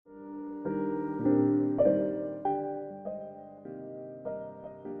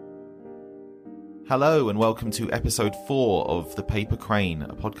Hello and welcome to episode 4 of The Paper Crane,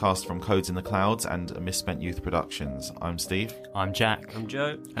 a podcast from Codes in the Clouds and Misspent Youth Productions. I'm Steve. I'm Jack. I'm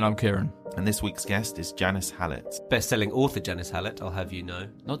Joe. And I'm Kieran. And this week's guest is Janice Hallett. Best-selling author Janice Hallett, I'll have you know.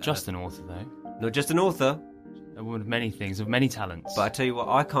 Not just an author, though. Not just an author. A woman of many things, of many talents. But I tell you what,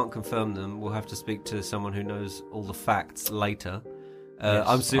 I can't confirm them. We'll have to speak to someone who knows all the facts later. Yes,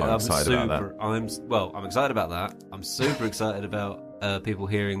 I'm excited about that. I'm excited about that. I'm super excited about people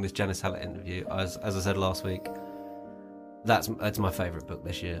hearing this Janice Hallett interview. As I said last week, that's my favourite book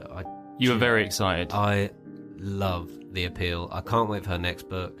this year. You were very excited. I love The Appeal. I can't wait for her next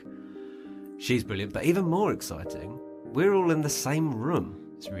book. She's brilliant. But even more exciting, we're all in the same room.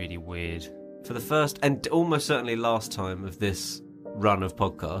 It's really weird. For the first and almost certainly last time of this run of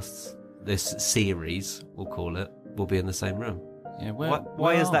podcasts, this series, we'll call it, we'll be in the same room. Yeah,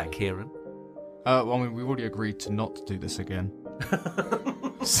 why is that, Kieran? We've already agreed to not do this again.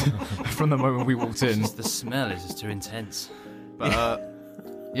 From the moment we walked in. The smell is just too intense. But,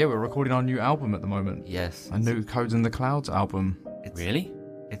 yeah, we're recording our new album at the moment. Yes. A new Codes in the Clouds album. Really?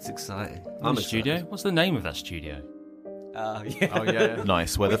 It's exciting. I'm a studio? What's the name of that studio? Yeah. Oh, yeah.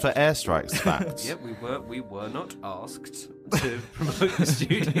 Nice weather for airstrikes facts. Yeah, we were not asked to promote the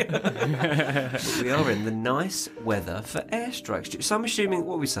studio. But we are in the nice weather for airstrikes. So I'm assuming,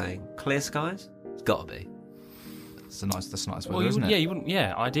 what are we saying? Clear skies? It's got to be. That's nice weather, isn't it?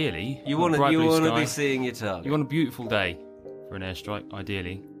 Ideally. You want to be seeing your target. You want a beautiful day for an airstrike,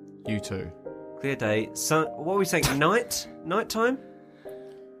 ideally. You too. Clear day. Sun. What are we saying? Night time?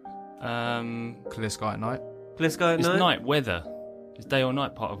 Clear sky at night. Clear sky at it's night? It's night weather. It's day or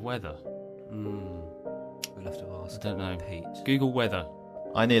night part of weather. We'll have to ask. I don't know. Pete. Google weather.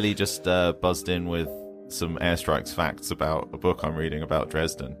 I nearly just buzzed in with some airstrikes facts about a book I'm reading about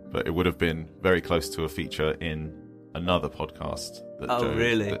Dresden, but it would have been very close to a feature in another podcast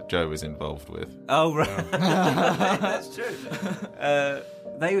that Joe was involved with. Oh, right. That's true.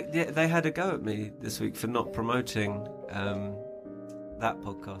 They had a go at me this week for not promoting that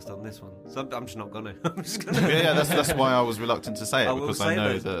podcast on this one. So I'm just not going to. I'm just going to. Yeah, that's why I was reluctant to say it, because I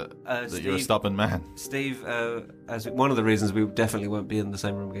know that Steve, you're a stubborn man. Steve, as one of the reasons we definitely won't be in the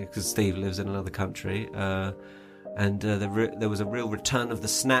same room again, because Steve lives in another country, and there was a real return of the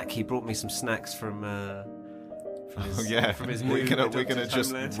snack. He brought me some snacks from his we're gonna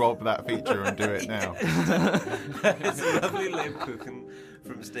just rob that feature and do it now. It's a lovely Lebkuchen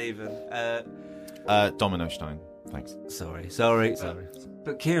from Stephen. Domino Stein, thanks. Sorry.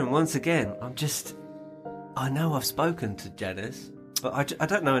 But Kieran, once again, I know I've spoken to Janice, but I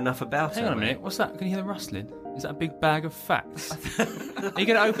don't know enough about her. Hang on a minute, what's that? Can you hear the rustling? Is that a big bag of facts? Are you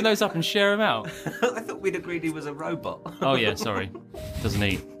going to open those up and share them out? I thought we'd agreed he was a robot. Oh yeah, sorry. Doesn't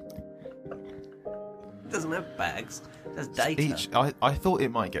eat. Doesn't have bags. That's data. I thought it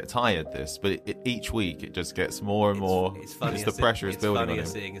might get tired, but each week it just gets more and more. It's funny. The pressure is building on him.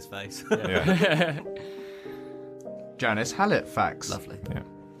 It's funnier seeing his face. Yeah. Janice Hallett facts. Lovely. Yeah.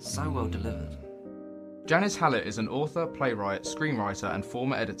 So well delivered. Janice Hallett is an author, playwright, screenwriter, and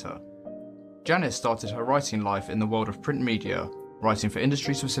former editor. Janice started her writing life in the world of print media, writing for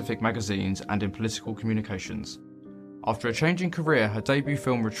industry-specific magazines and in political communications. After a change in career, her debut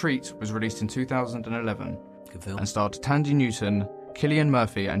film Retreat was released in 2011. Good film. And starred Tandy Newton, Cillian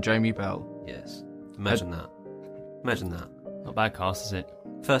Murphy and Jamie Bell. Yes. Imagine that. Not bad cast, is it?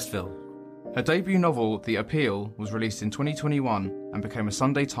 First film. Her debut novel, The Appeal, was released in 2021 and became a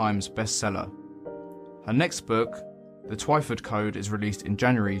Sunday Times bestseller. Her next book, The Twyford Code, is released in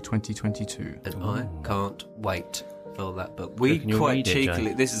January 2022. And I can't wait for that book. We quite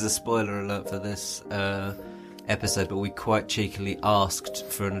cheekily, this is a spoiler alert for this episode, but we quite cheekily asked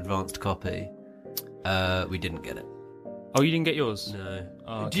for an advanced copy. We didn't get it. Oh, you didn't get yours? No.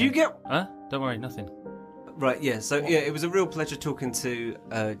 Oh, okay. Do you get... Huh? Don't worry, nothing. Right, yeah. So, yeah, it was a real pleasure talking to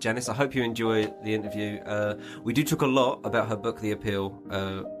Janice. I hope you enjoy the interview. We do talk a lot about her book, The Appeal,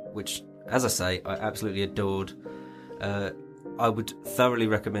 which, as I say, I absolutely adored. I would thoroughly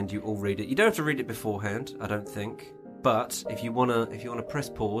recommend you all read it. You don't have to read it beforehand, I don't think. But if you wanna press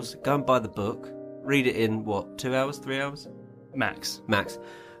pause, go and buy the book. Read it in, 2 hours, 3 hours? Max.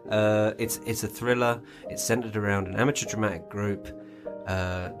 It's a thriller. It's centered around an amateur dramatic group.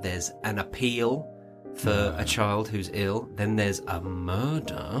 There's an appeal for a child who's ill. Then there's a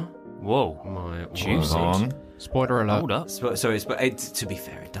murder. Whoa. My juicy. word. Spoiler alert. Hold up. To be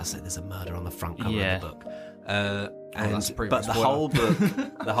fair, it does say there's a murder on the front cover of the book. But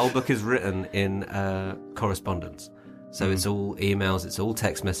the whole book is written in correspondence. So it's all emails, it's all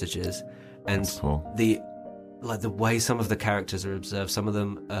text messages, and cool. the way some of the characters are observed, some of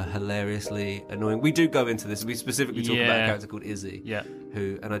them are hilariously annoying. We do go into this. We specifically talk about a character called Izzy, yeah,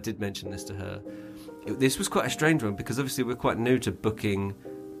 who, and I did mention this to her. this was quite a strange one because obviously we're quite new to booking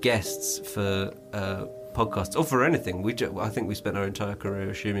guests for podcasts or for anything. I think we spent our entire career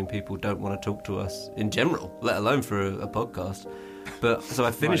assuming people don't want to talk to us in general, let alone for a podcast. But so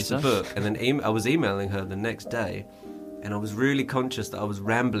I finished the book, and then I was emailing her the next day, and I was really conscious that I was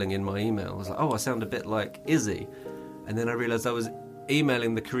rambling in my email. I was like, oh, I sound a bit like Izzy. And then I realised I was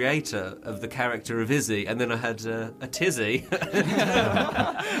emailing the creator of the character of Izzy, and then I had a tizzy. And,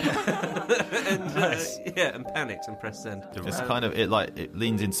 nice. And panicked and pressed send. It's kind of it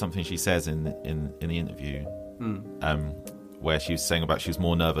leans into something she says in the interview, where she was saying about she was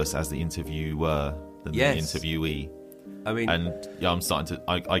more nervous as the interviewer than the interviewee. I mean, and I'm starting to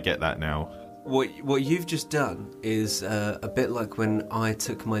I get that now. What you've just done is a bit like when I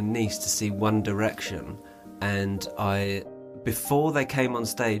took my niece to see One Direction, and before they came on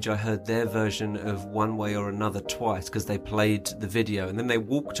stage, I heard their version of One Way or Another twice because they played the video, and then they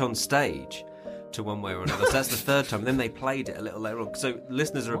walked on stage to One Way or Another. So that's the third time. And then they played it a little later on. So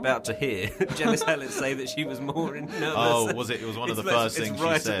listeners are about to hear Janice Hallett say that she was more nervous. Oh, was it? It was one of the first things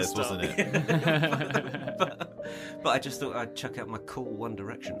she says, wasn't it? But I just thought I'd chuck out my cool One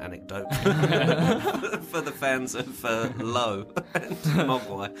Direction anecdote for the fans of Low and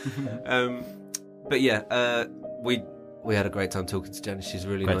Mogwai. But yeah, we had a great time talking to Janice. She's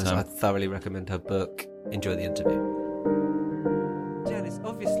really nice. I thoroughly recommend her book. Enjoy the interview. Janice,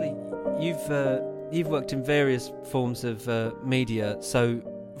 obviously you've worked in various forms of media, so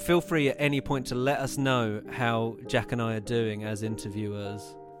feel free at any point to let us know how Jack and I are doing as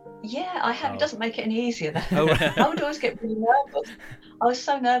interviewers. Yeah, I have. It doesn't make it any easier though. I would always get really nervous. I was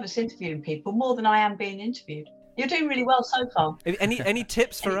so nervous interviewing people, more than I am being interviewed. You're doing really well so far. Any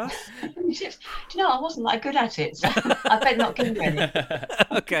tips for us? Any tips? Do you know, I wasn't that good at it, so I better not give you any.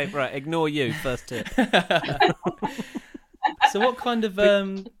 Okay, right. Ignore you. First tip. So what kind of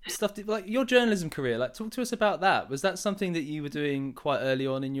stuff like your journalism career, like talk to us about that. Was that something that you were doing quite early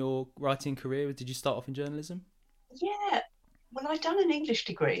on in your writing career? Did you start off in journalism? Yeah, well, I'd done an English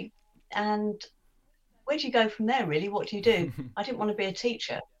degree, and where do you go from there, really? What do you do? I didn't want to be a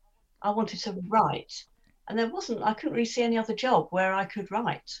teacher. I wanted to write, and I couldn't really see any other job where I could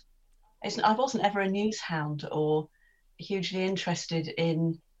write. I wasn't ever a news hound or hugely interested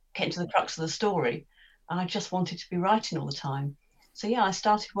in getting to the crux of the story. I just wanted to be writing all the time. So yeah, I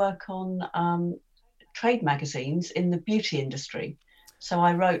started work on trade magazines in the beauty industry. So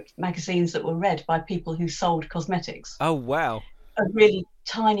I wrote magazines that were read by people who sold cosmetics. Oh, wow. A really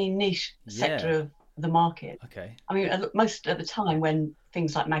tiny niche sector of the market. Okay. I mean, most at the time when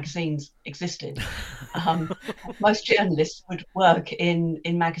things like magazines existed, most journalists would work in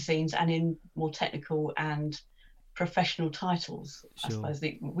magazines and in more technical and professional titles. Sure. I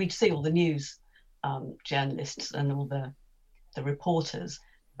suppose we'd see all the news journalists and all the reporters,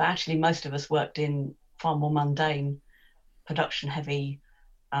 but actually most of us worked in far more mundane, production-heavy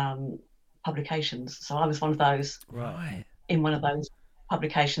publications. So I was one of those, right, in one of those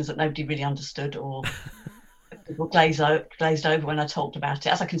publications that nobody really understood, or people glazed over when I talked about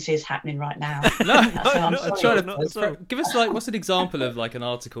it, as I can see is happening right now. Give us what's an example of like an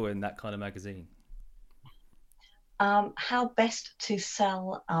article in that kind of magazine? How best to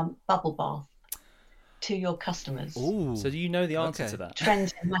sell bubble bath to your customers. Ooh. So do you know the answer to that?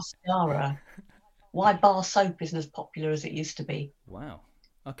 Trends in mascara. Why bar soap isn't as popular as it used to be. Wow.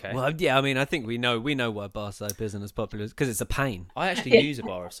 Okay. Well, yeah, I mean, I think we know why bar soap isn't as popular, because it's a pain. I actually use a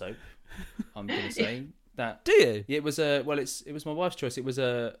bar of soap. I'm going to say that. Do you? Yeah, it was my wife's choice. It was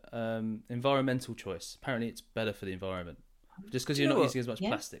a environmental choice. Apparently, it's better for the environment, just because you're not using as much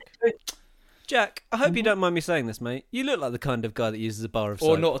plastic. Jack, I hope you don't mind me saying this, mate. You look like the kind of guy that uses a bar of soap.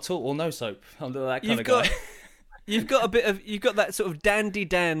 Or not at all, or no soap. I'm that kind of guy. You've got that sort of dandy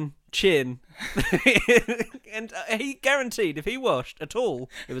Dan chin, and he guaranteed if he washed at all,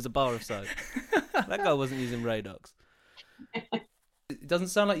 it was a bar of soap. That guy wasn't using Radox. It doesn't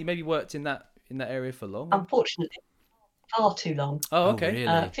sound like you maybe worked in that area for long. Unfortunately, far too long. Oh, okay.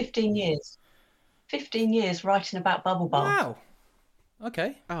 Really? 15 years. 15 years writing about bubble baths. Wow.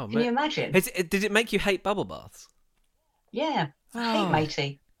 Okay. Oh, Can you imagine? Did it make you hate bubble baths? Yeah. I hate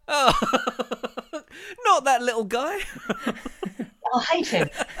matey. Oh, not that little guy. I hate him.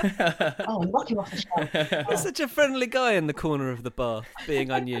 Knock him off the shelf. He's such a friendly guy in the corner of the bath, being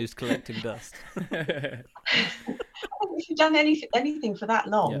unused, collecting dust. If you've done anything for that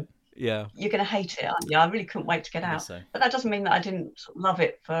long, yeah, you're going to hate it, aren't you? I really couldn't wait to get out. So. But that doesn't mean that I didn't love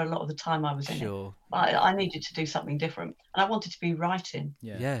it for a lot of the time I was in it. But I needed to do something different. And I wanted to be writing.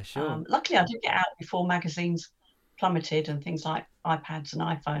 Yeah, sure. Luckily, I did get out before magazines plummeted and things like iPads and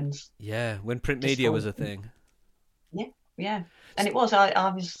iPhones. Yeah, when print media was a thing. Yeah, yeah. And it was.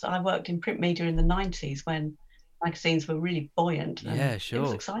 I worked in print media in the 90s when magazines were really buoyant. Yeah, sure. It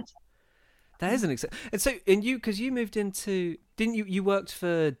was exciting. That is an exciting. And so, because you moved into, didn't you? You worked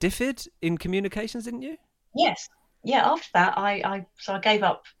for DFID in communications, didn't you? Yes. Yeah. After that, I gave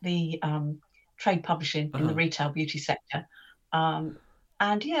up the trade publishing in the retail beauty sector,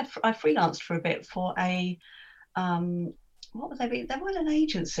 and yeah, I freelanced for a bit for a what would they be? They weren't an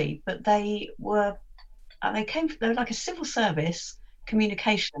agency, but they were like a civil service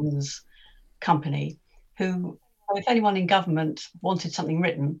communications company who, if anyone in government wanted something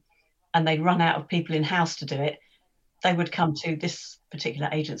written and they'd run out of people in-house to do it, they would come to this particular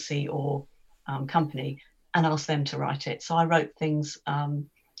agency or company and ask them to write it. So I wrote things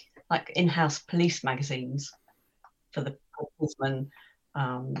like in-house police magazines for the policemen,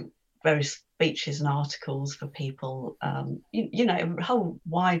 various speeches and articles for people, a whole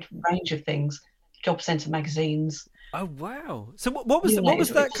wide range of things, job centre magazines. Oh, wow. So what was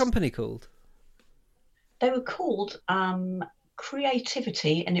that company called? They were called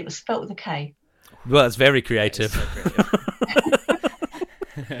Creativity, and it was spelt with a K. Well, that's very creative.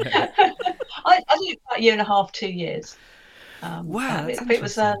 I did it for about a year and a half, 2 years. Wow. It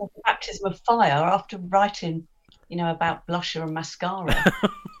was a baptism of fire after writing, about blusher and mascara.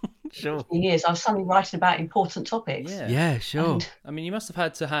 Sure. Years, I was suddenly writing about important topics. Yeah, sure. I mean, you must have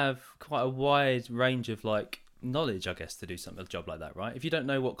had to have quite a wide range of knowledge, I guess, to do a job like that, right? If you don't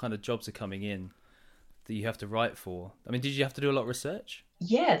know what kind of jobs are coming in that you have to write for, I mean, did you have to do a lot of research?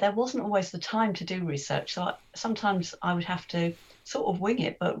 Yeah, there wasn't always the time to do research, so sometimes I would have to sort of wing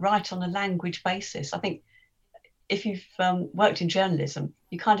it, but write on a language basis. I think if you've worked in journalism,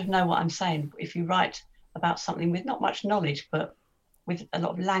 you kind of know what I'm saying. If you write about something with not much knowledge, but with a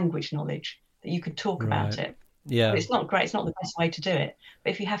lot of language knowledge, that you could talk about it. Yeah. But it's not great. It's not the best way to do it.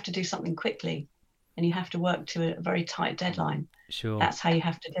 But if you have to do something quickly and you have to work to a very tight deadline, sure, that's how you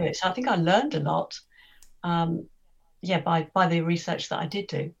have to do it. So I think I learned a lot, by the research that I did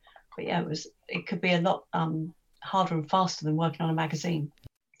do. But yeah, it could be a lot harder and faster than working on a magazine.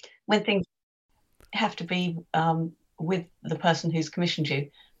 When things have to be with the person who's commissioned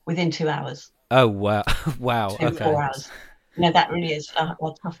you within 2 hours. Oh, wow. Wow. 4 hours. That really is a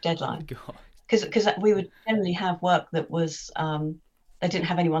tough deadline. Because we would generally have work that was, they didn't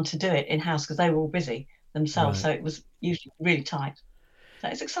have anyone to do it in-house because they were all busy themselves. Right. So it was usually really tight. So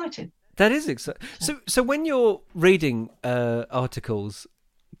it's exciting. That is exciting. So when you're reading articles,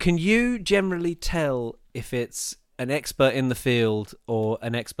 can you generally tell if it's an expert in the field or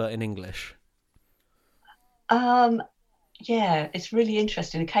an expert in English? Yeah, it's really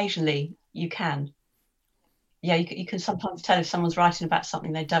interesting. Occasionally you can. Yeah, you can sometimes tell if someone's writing about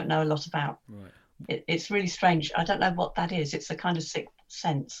something they don't know a lot about. Right. It's really strange. I don't know what that is. It's a kind of sixth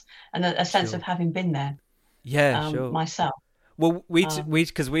sense and a sense of having been there. Yeah, sure. Myself. Well, we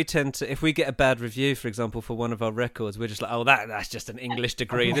tend to, if we get a bad review, for example, for one of our records, we're just like, oh, that's just an English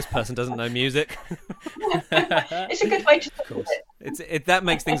degree. This person doesn't know music. It's a good way to do it. That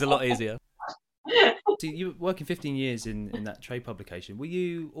makes things a lot easier. So you were working 15 years in that trade publication. Were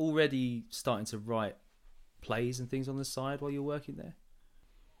you already starting to write plays and things on the side while you were working there?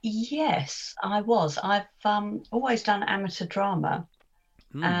 Yes, I was. I've always done amateur drama,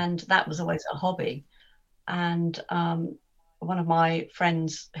 and that was always a hobby. And one of my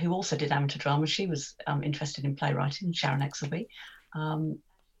friends who also did amateur drama, she was interested in playwriting, Sharon Exelby,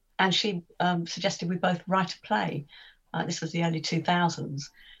 and she suggested we both write a play. This was the early 2000s,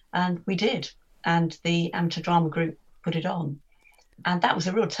 and we did. And the amateur drama group put it on. And that was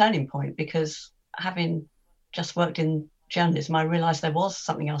a real turning point because having just worked in journalism, I realised there was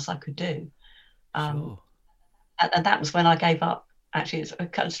something else I could do. Sure. And that was when I gave up. Actually, it's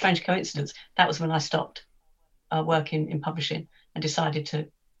a strange coincidence. That was when I stopped working in publishing and decided to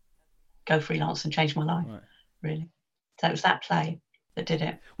go freelance and change my life, really. So it was that play that did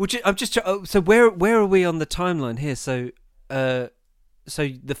it. I'm just so where are we on the timeline here? So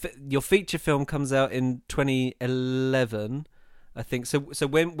your feature film comes out in 2011, I think. So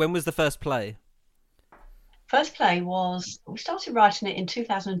when was the first play? First play we started writing it in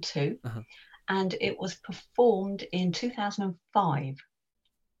 2002, and it was performed in 2005.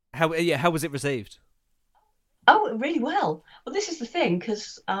 How was it received? Oh, really well. Well, this is the thing,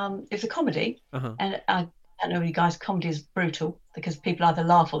 because it was a comedy, and I don't know, you guys, comedy is brutal because people either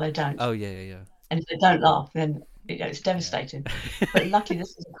laugh or they don't. Oh, yeah. And if they don't laugh, then it's devastating. But luckily,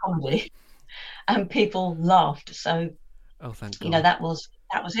 this was a comedy, and people laughed. So, thank God. That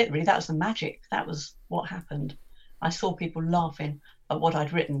was it, really. That was the magic. That was what happened. I saw people laughing at what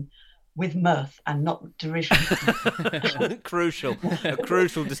I'd written, with mirth and not derision. A crucial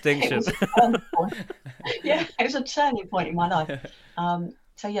distinction. Yeah, it was a turning point in my life.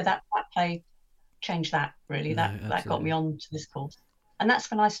 So yeah, that play changed that really. That got me on to this course, and that's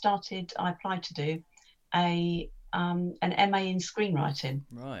when I applied to do an MA in screenwriting.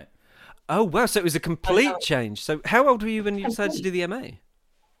 Right. Oh wow! So it was a complete change. So how old were you when you decided to do the MA?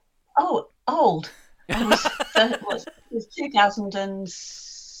 Oh, old. It was 2000 and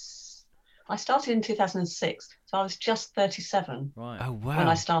I started in 2006, so I was just 37. Right. Oh wow! When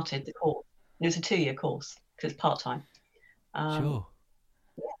I started the course, it was a 2-year course because it's part-time. Sure.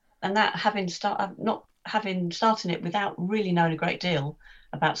 And that not having started it without really knowing a great deal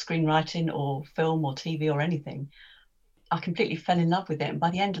about screenwriting or film or TV or anything, I completely fell in love with it. And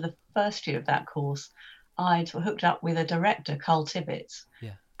by the end of the first year of that course, I'd hooked up with a director, Carl Tibbets,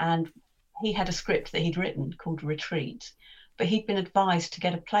 and he had a script that he'd written called Retreat, but he'd been advised to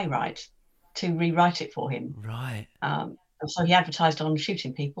get a playwright to rewrite it for him. Right. So he advertised on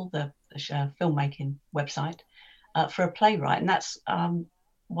Shooting People, the filmmaking website, for a playwright, and that's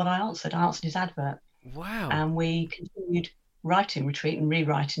what I answered. I answered his advert. Wow. And we continued writing Retreat and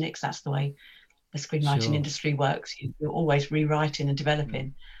rewriting it, because that's the way the screenwriting industry works. You're always rewriting and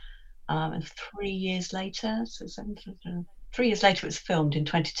developing. And 3 years later, 3 years later, it was filmed in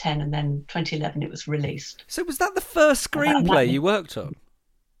 2010, and then 2011 it was released. So was that the first screenplay you worked on?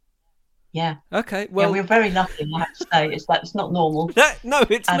 Yeah. Okay. Well, we were very lucky, I have to say. It's not normal. No,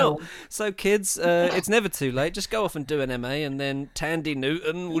 it's not. All. So, kids, it's never too late. Just go off and do an MA, and then Tandy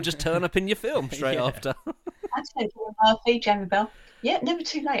Newton will just turn up in your film straight after. Actually, Murphy, Jamie Bell. Yeah, never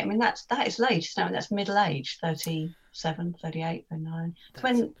too late. I mean, that is late. So that's middle age, 37, 38, 39. It's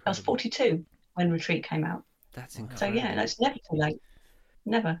when I was 42 when Retreat came out. That's incredible. So yeah, that's never too late.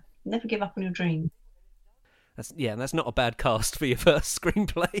 Never give up on your dream. That's not a bad cast for your first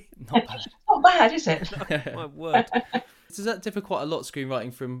screenplay. Not bad. Not bad, is it? My word. Does that differ quite a lot,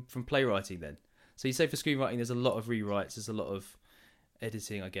 screenwriting from playwriting then? So you say for screenwriting there's a lot of rewrites, there's a lot of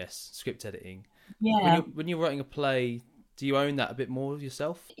editing, I guess, script editing. Yeah. When you're writing a play, do you own that a bit more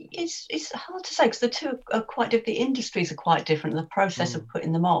yourself? It's hard to say because the two are quite different. The industries are quite different. The process of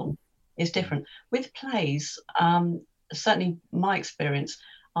putting them on is different. With plays, certainly my experience,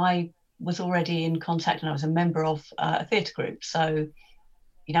 I was already in contact and I was a member of a theatre group. So,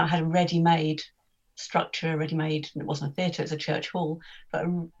 I had a ready-made structure, it wasn't a theatre, it was a church hall, but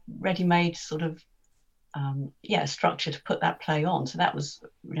a ready-made sort of, structure to put that play on. So that was,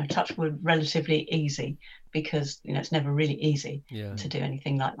 touch wood, relatively easy because, it's never really easy to do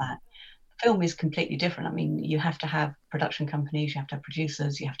anything like that. Film is completely different. I mean, you have to have production companies, you have to have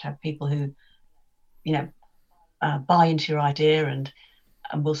producers, you have to have people who, buy into your idea and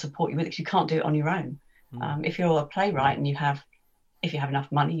will support you with it. You can't do it on your own. If you're a playwright and if you have enough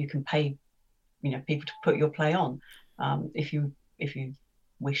money, you can pay, people to put your play on, if you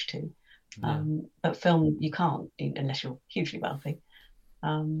wish to. But film, you can't unless you're hugely wealthy.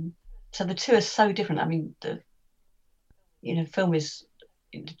 So the two are so different. I mean, film is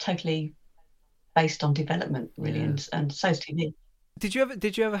totally based on development, really, and so is TV. Did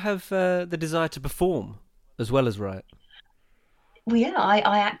you ever have the desire to perform as well as write? Well, yeah,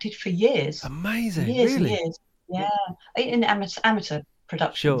 I acted for years. Amazing, years really? And years. Yeah, in amateur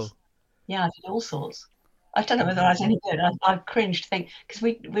productions. Sure. Yeah, I did all sorts. I don't know whether I was any good. I cringed to think because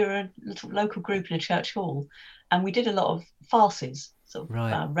we were a little local group in a church hall, and we did a lot of farces, sort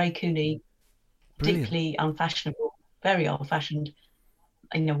of Ray Cooney, deeply unfashionable, very old-fashioned,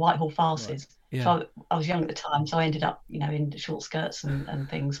 Whitehall farces. Right. Yeah. So I was young at the time, so I ended up, in short skirts and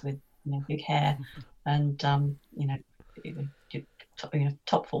things with, big hair, and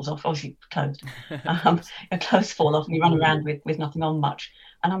top falls off, obviously clothes. Your clothes fall off and you run around with nothing on much.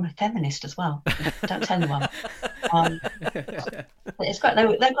 And I'm a feminist as well. Don't tell anyone. It's great.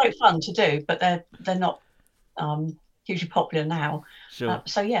 They're great fun to do, but they're not hugely popular now. Sure.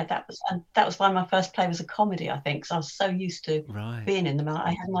 So yeah, that was why my first play was a comedy, I think, because I was so used to being in them. I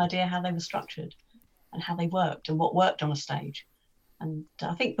had an idea how they were structured and how they worked and what worked on a stage. And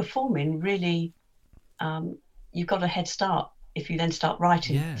I think performing really, you've got a head start if you then start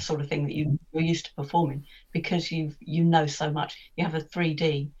writing the sort of thing that you're used to performing, because you know so much. You have a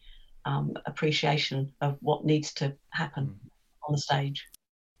 3D appreciation of what needs to happen on the stage,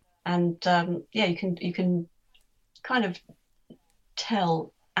 and you can kind of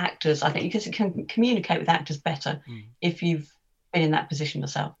tell actors, I think, because you can communicate with actors better if you've been in that position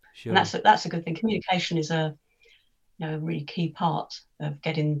yourself. Sure. And that's a good thing. Communication is a really key part of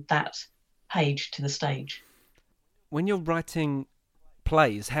getting that page to the stage. When you're writing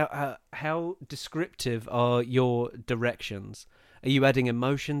plays, how descriptive are your directions? Are you adding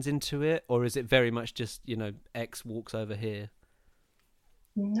emotions into it, or is it very much just, X walks over here?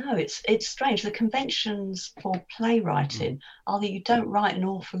 No, it's strange. The conventions for playwriting are that you don't write an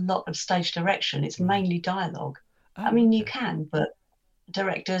awful lot of stage direction. It's mainly dialogue. Oh, I mean, you can, but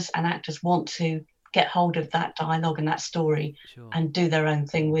directors and actors want to get hold of that dialogue and that story and do their own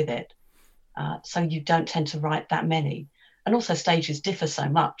thing with it. So you don't tend to write that many. And also stages differ so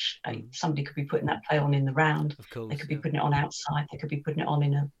much. Somebody could be putting that play on in the round. Of course, they could be putting it on outside. They could be putting it on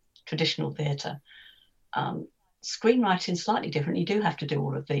in a traditional theatre. Screenwriting is slightly different. You do have to do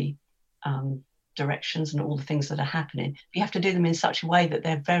all of the directions and all the things that are happening. You have to do them in such a way that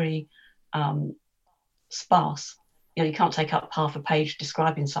they're very sparse. You can't take up half a page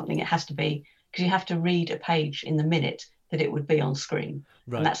describing something. It has to be, because you have to read a page in the minute that it would be on screen.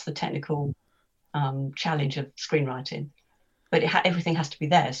 Right. And that's the technical challenge of screenwriting. But everything has to be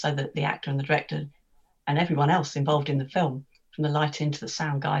there so that the actor and the director and everyone else involved in the film, from the lighting to the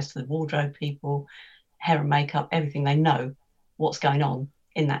sound guys to the wardrobe people, hair and makeup, everything, they know what's going on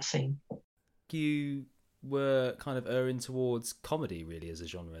in that scene. You were kind of erring towards comedy, really, as a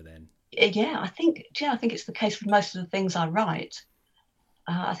genre then? Yeah, I think it's the case with most of the things I write.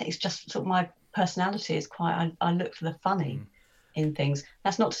 I think it's just sort of my personality is I look for the funny in things.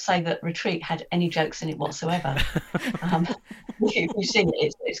 That's not to say that Retreat had any jokes in it whatsoever. If you've seen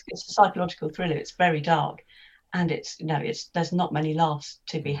it, it's a psychological thriller. It's very dark, and there's not many laughs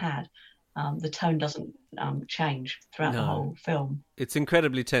to be had. The tone doesn't change throughout the whole film. It's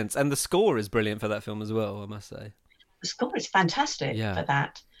incredibly tense, and the score is brilliant for that film as well, I must say. The score is fantastic for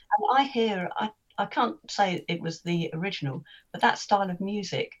that. And I can't say it was the original, but that style of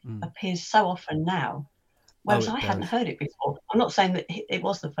music appears so often now, whereas I hadn't heard it before. I'm not saying that it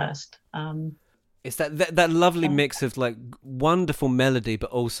was the first. It's that lovely mix of like wonderful melody, but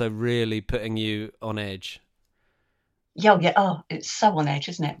also really putting you on edge. Yeah. Oh, it's so on edge,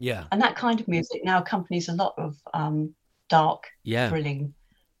 isn't it? Yeah. And that kind of music now accompanies a lot of dark, thrilling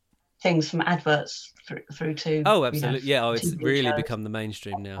things, from adverts through to. Oh, absolutely. It's really shows. Become the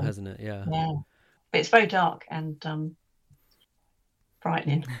mainstream now, hasn't it? Yeah. But it's very dark and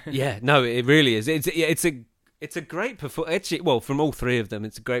frightening. Yeah, no, it really is. It's a great performance. Actually, well, from all three of them,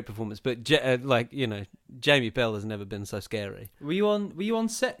 it's a great performance. But Jamie Bell has never been so scary. Were you on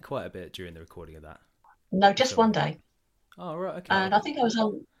set quite a bit during the recording of that? No, just one day. Oh, right, okay. And I think I was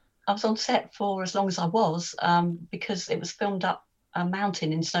on set for as long as I was, because it was filmed up a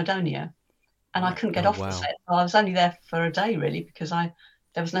mountain in Snowdonia, and I couldn't get off the set. I was only there for a day, really, because there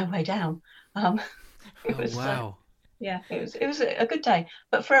was no way down. It was a good day.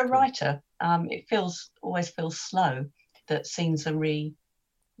 But for a writer, it always feels slow that scenes are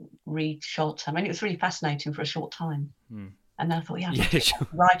re-shot. I mean, it was really fascinating for a short time. And then I thought, I'm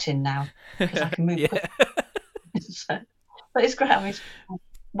writing now, because I can move quick. But it's great. I mean,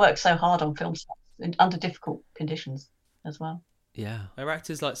 work so hard on film sets under difficult conditions as well. Yeah. Are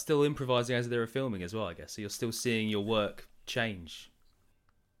actors still improvising as they were filming as well, I guess? So you're still seeing your work change?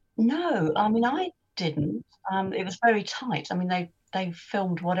 No, I mean, I didn't. It was very tight. I mean, they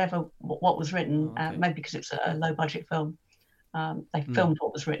filmed what was written, maybe because it's a low budget film. They filmed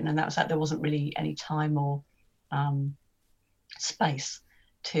what was written, and that was that. There wasn't really any time or space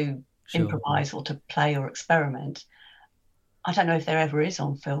to improvise or to play or experiment. I don't know if there ever is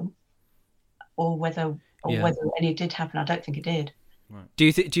on film, or whether any did happen. I don't think it did. Right. Do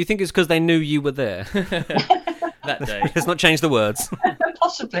you think it's because they knew you were there that day? Let's not change the words.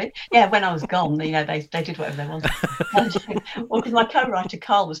 Possibly, yeah. When I was gone, they did whatever they wanted. Well, because my co-writer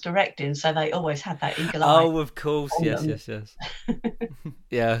Carl was directing, so they always had that eagle eye. Oh, of course, yes.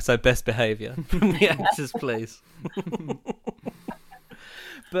 Yeah, so best behaviour from the actors, please.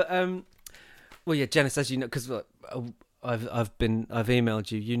 But well, yeah, Janice, as you know, because I've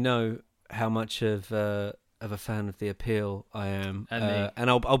emailed you. You know how much of a fan of The Appeal I am, and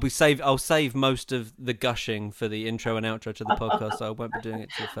I'll save most of the gushing for the intro and outro to the podcast, so I won't be doing it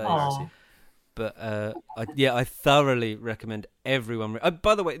to your face. Aww. But I thoroughly recommend everyone.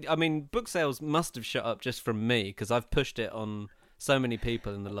 By the way, I mean, book sales must have shut up just from me, because I've pushed it on so many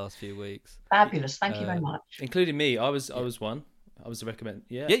people in the last few weeks. Fabulous, thank you very much. Including me. I was one. I was recommend.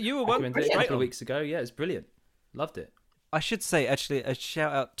 Yeah, you were one. A couple of weeks ago. Yeah, it's brilliant. Loved it. I should say, actually, a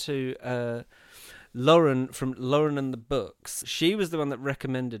shout out to Lauren from Lauren and the Books. She was the one that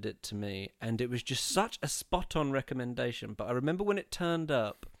recommended it to me, and it was just such a spot-on recommendation. But I remember when it turned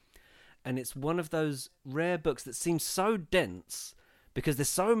up, and it's one of those rare books that seems so dense because there's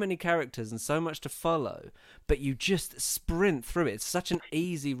so many characters and so much to follow, but you just sprint through it. It's such an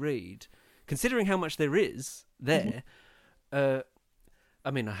easy read, considering how much there is there. I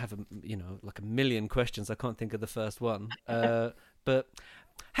mean, I have a million questions. I can't think of the first one. but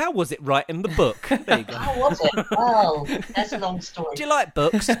how was it writing the book? There you go. How was it? Well, that's a long story. Do you like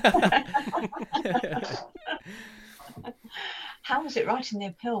books? How was it writing the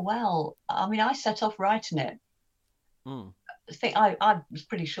appeal? Well, I mean, I set off writing it. I was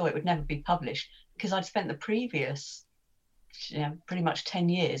pretty sure it would never be published because I'd spent the previous, pretty much 10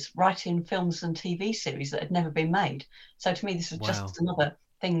 years writing films and TV series that had never been made. So to me, this was just another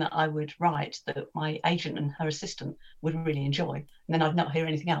thing that I would write that my agent and her assistant would really enjoy, and then I'd not hear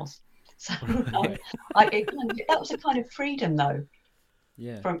anything else. So that was a kind of freedom, though,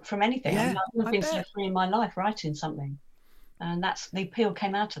 from anything. Yeah, I mean, I've never been so free in my life writing something. And that's the appeal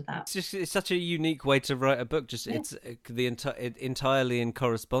came out of that. It's such a unique way to write a book. It's entirely in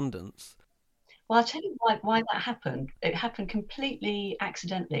correspondence. Well, I'll tell you why that happened. It happened completely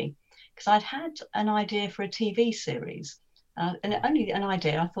accidentally because I'd had an idea for a TV series, and only an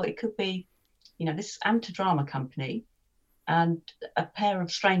idea. I thought it could be, this amateur drama company, and a pair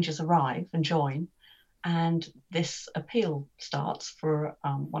of strangers arrive and join, and this appeal starts for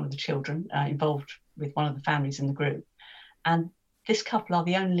one of the children involved with one of the families in the group. And this couple are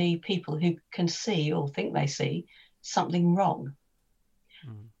the only people who can see or think they see something wrong.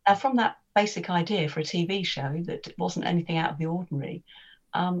 Now, from that basic idea for a TV show that wasn't anything out of the ordinary,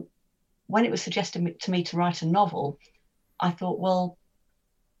 when it was suggested to me to write a novel, I thought, well,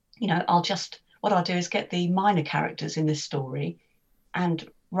 what I'll do is get the minor characters in this story and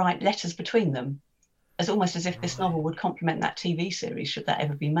write letters between them, almost as if this novel would complement that TV series should that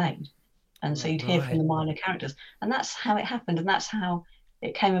ever be made. And so you'd hear from the minor characters. And that's how it happened. And that's how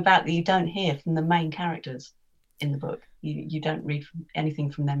it came about that you don't hear from the main characters in the book. You don't read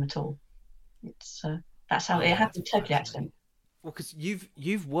anything from them at all. That's how it happened, totally accident. Well, because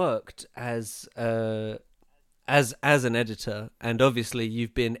you've worked as an editor, and obviously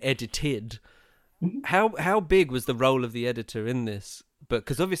you've been edited. Mm-hmm. How big was the role of the editor in this? But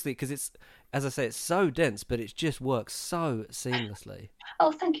because it's, as I say, it's so dense, but it just works so seamlessly.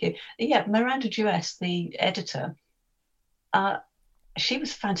 Oh, thank you. Yeah, Miranda Jewess, the editor, she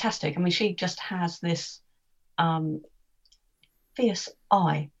was fantastic. I mean, she just has this fierce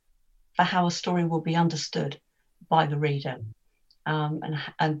eye for how a story will be understood by the reader,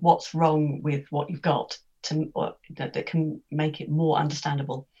 and what's wrong with what you've got that can make it more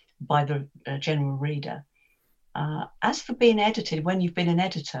understandable by the general reader. As for being edited, when you've been an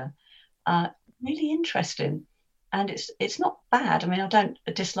editor, really interesting, and it's not bad. I mean, I don't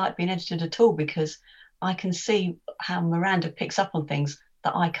dislike being edited at all because I can see how Miranda picks up on things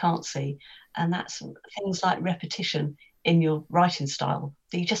that I can't see, and that's things like repetition in your writing style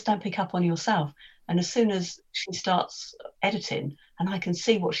that you just don't pick up on yourself. And as soon as she starts editing and I can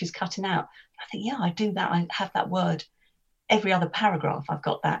see what she's cutting out, I think, yeah, I do that. I have that word every other paragraph. I've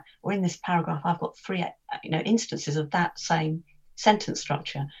got that, or in this paragraph I've got 3 instances of that same sentence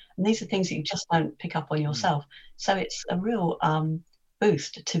structure, and these are things that you just don't pick up on yourself. So it's a real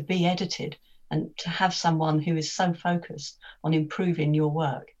boost to be edited and to have someone who is so focused on improving your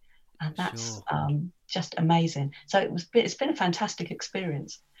work, and that's just amazing. So it's been a fantastic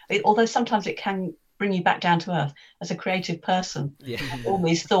experience, although sometimes it can bring you back down to earth as a creative person. All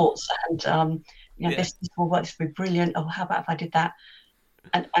these thoughts and this will work, this will be brilliant. Oh, how about if I did that?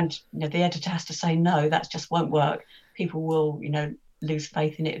 And the editor has to say, no, that just won't work. People will, lose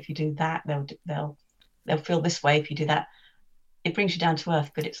faith in it if you do that. They'll feel this way if you do that. It brings you down to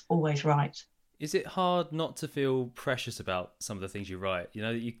earth, but it's always right. Is it hard not to feel precious about some of the things you write?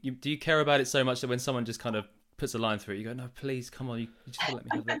 Do you care about it so much that when someone just kind of puts a line through it, you go, no, please, come on, you just gotta let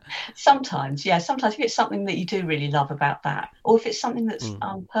me have that? Sometimes if it's something that you do really love about that, or if it's something that's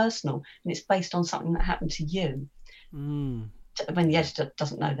personal and it's based on something that happened to you, when the editor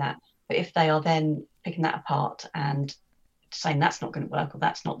doesn't know that, but if they are then picking that apart and saying that's not going to work or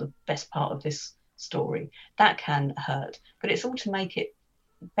that's not the best part of this story, that can hurt. But it's all to make it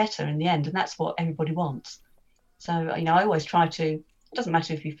better in the end, and that's what everybody wants. So I always try to, it doesn't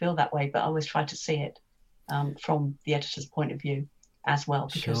matter if you feel that way, but I always try to see it from the editor's point of view as well,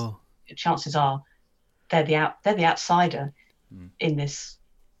 because chances are they're the outsider in this,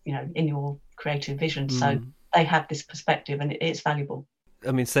 in your creative vision. So they have this perspective, and it is valuable.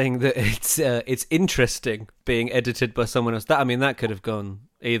 I mean, saying that it's interesting being edited by someone else, that could have gone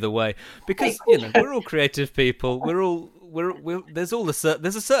either way, because we're all creative people. There's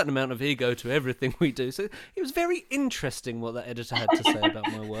a certain amount of ego to everything we do. So it was very interesting what that editor had to say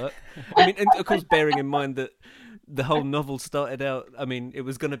about my work. I mean, and of course, bearing in mind that the whole novel started out, it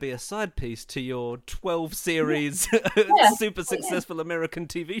was going to be a side piece to your 12-series super successful American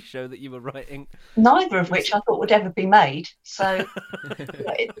TV show that you were writing. Neither of which I thought would ever be made. So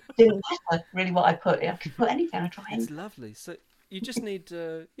it didn't matter really what I put. I could put anything. I tried. It's lovely. So you just need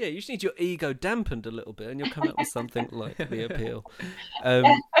your ego dampened a little bit, and you'll come up with something like The Appeal.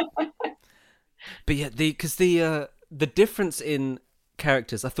 But yeah, because the difference in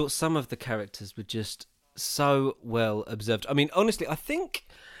characters, I thought some of the characters were just so well observed. I mean, honestly, I think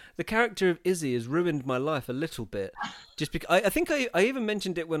the character of Izzy has ruined my life a little bit. Just because I think I even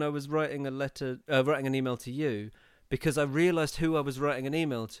mentioned it when I was writing writing an email to you, because I realised who I was writing an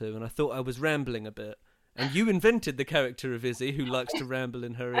email to, and I thought I was rambling a bit. And you invented the character of Izzy, who likes to ramble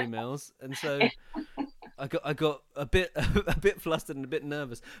in her emails, and so I got a bit flustered and a bit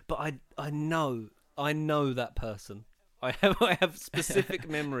nervous. But I know that person. I have specific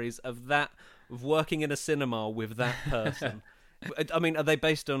memories of working in a cinema with that person. I mean, are they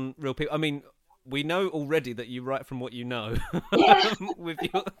based on real people? I mean, we know already that you write from what you know. Yeah. With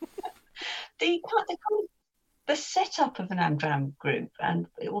your... The setup of an Amdram group, and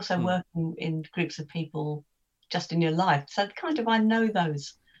also working in groups of people just in your life. So kind of I know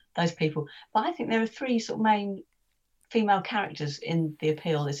those people. But I think there are three sort of main female characters in The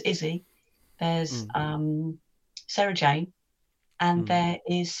Appeal. There's Izzy, there's Sarah Jane, and there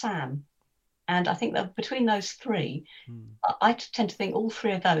is Sam. And I think that between those three, I tend to think all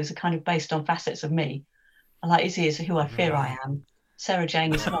three of those are kind of based on facets of me. Like Izzy is who I fear I am. Sarah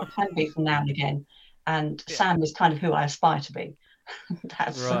Jane is who I can be from now and again. And Sam is kind of who I aspire to be.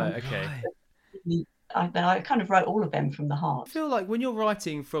 That's right. Okay. I kind of wrote all of them from the heart. I feel like when you're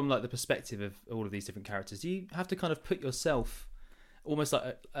writing from like the perspective of all of these different characters, do you have to kind of put yourself almost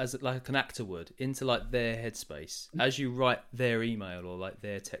like an actor would into like their headspace as you write their email or like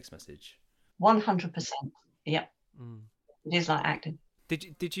their text message? 100%. Yep. It is like acting.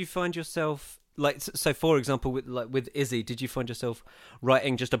 Did you find yourself like, so for example, with Izzy, did you find yourself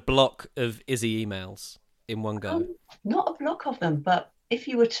writing just a block of Izzy emails in one go? Not a block of them, but if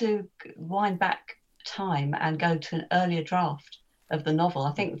you were to wind back time and go to an earlier draft of the novel,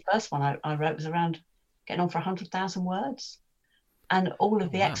 I think the first one I wrote was around getting on for 100,000 words, and all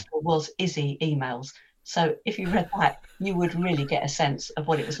of the extra was Izzy emails. So if you read that, you would really get a sense of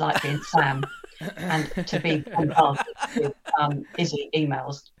what it was like being Sam and to be bombarded with Izzy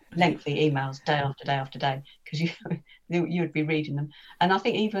emails, lengthy emails, day after day after day, because you would be reading them. And I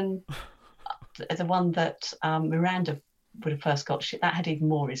think even the one that Miranda would have first got, that had even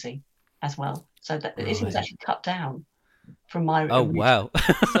more Izzy as well. So that Izzy was actually cut down from my. Oh wow!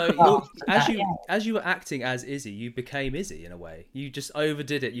 So as you were acting as Izzy, you became Izzy in a way. You just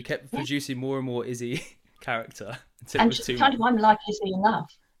overdid it. You kept producing more and more Izzy character until it was too much. I'm like Izzy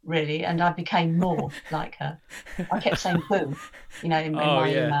enough, really, and I became more like her. I kept saying "boo," in my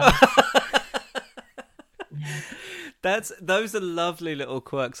email. Those are lovely little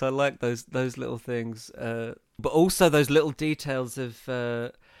quirks. I like those little things, but also those little details of.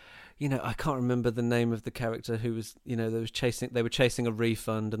 I can't remember the name of the character who was, they were chasing a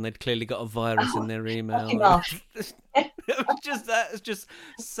refund and they'd clearly got a virus in their email. It's just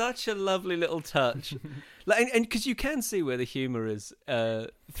such a lovely little touch. And because you can see where the humour is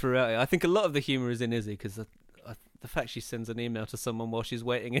throughout it. I think a lot of the humour is in Izzy, because the fact she sends an email to someone while she's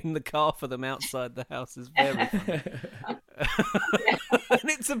waiting in the car for them outside the house is very funny.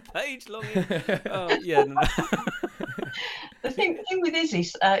 And it's a page long. Oh, yeah. No. The thing with Izzy,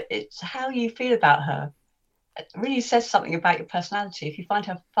 it's how you feel about her. It really says something about your personality. If you find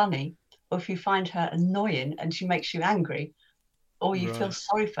her funny, or if you find her annoying and she makes you angry, or you feel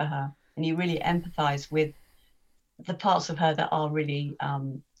sorry for her and you really empathise with the parts of her that are really,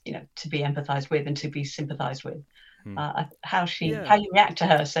 to be empathised with and to be sympathised with. How you react to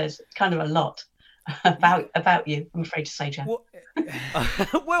her says kind of a lot about you, I'm afraid to say, Jan.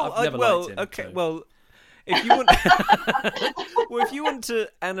 If you want, if you want to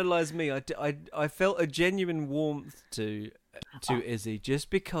analyse me, I felt a genuine warmth to Izzy just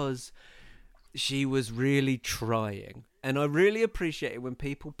because she was really trying, and I really appreciate it when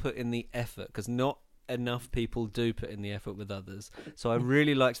people put in the effort, because not enough people do put in the effort with others. So I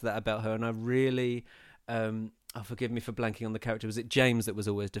really liked that about her, and I really, forgive me for blanking on the character. Was it James that was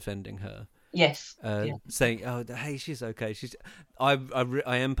always defending her? Yes. Saying, "Oh, hey, she's okay." I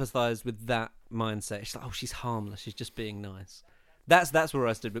empathise with that mindset. She's like, "Oh, she's harmless. She's just being nice." That's where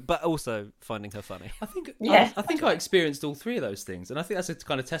I stood with, but also finding her funny. I think I experienced all three of those things, and I think that's a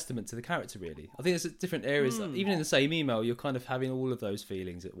kind of testament to the character. Really, I think it's at different areas. Even in the same email, you're kind of having all of those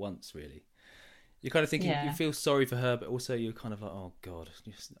feelings at once. Really. You're kind of thinking, you feel sorry for her, but also you're kind of like, oh God,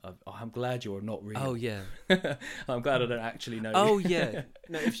 I'm glad you're not real. Oh yeah, I'm glad I don't actually know. Oh you. yeah,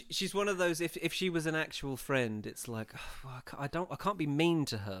 no. If she's one of those, if she was an actual friend, it's like, I can't be mean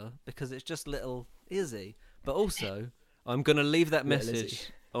to her because it's just little Izzy. But also, I'm gonna leave that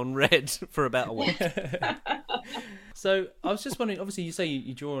message on read for about a week. So I was just wondering, obviously you say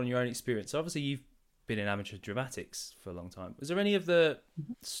you draw on your own experience. So obviously you've been in amateur dramatics for a long time. Was there any of the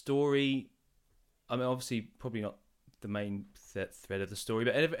story, I mean, obviously probably not the main thread of the story,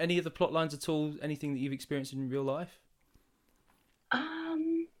 but any of the plot lines at all, anything that you've experienced in real life?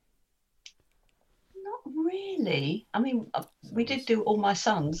 Not really. I mean, we did do All My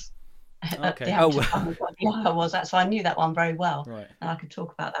Sons. Okay. The amateur time was what the hour was that, so I knew that one very well. Right. And I could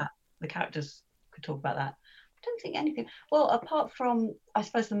talk about that. The characters could talk about that. I don't think anything. Well, apart from, I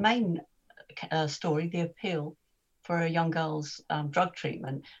suppose, the main story, the appeal for a young girl's drug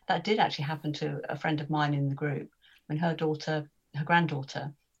treatment, that did actually happen to a friend of mine in the group when her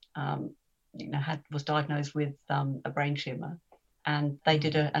granddaughter, was diagnosed with a brain tumor, and they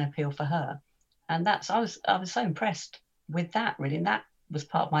did an appeal for her, and I was so impressed with that, really, and that was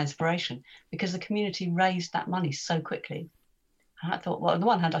part of my inspiration because the community raised that money so quickly. And I thought, well, on the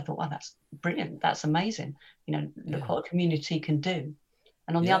one hand, I thought, wow, that's brilliant, that's amazing, look what a community can do.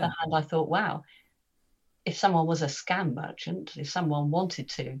 And on the other hand, I thought, wow, if someone was a scam merchant, if someone wanted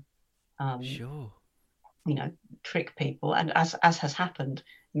to, trick people, and as has happened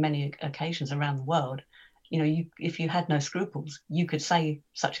many occasions around the world, if you had no scruples, you could say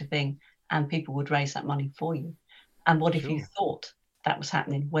such a thing and people would raise that money for you. And what if you thought that was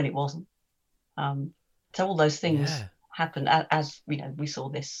happening when it wasn't? So all those things happened as we saw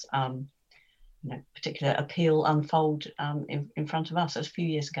this particular appeal unfold in front of us. It was a few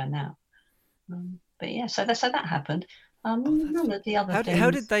years ago now. But yeah, so that happened. None of the other things.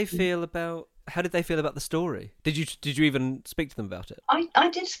 How did they feel about the story? Did you even speak to them about it? I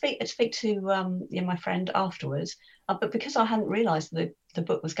did speak to my friend afterwards, but because I hadn't realised that the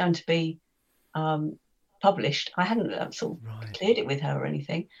book was going to be published, I hadn't sort of cleared it with her or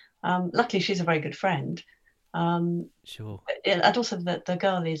anything. Luckily, she's a very good friend. Sure. And also the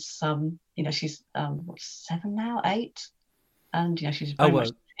girl is she's 7 now, 8, and she's very much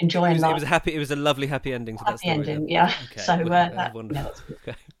enjoying life. It was a lovely happy ending to that story. Happy ending, yeah. Okay. So that's good.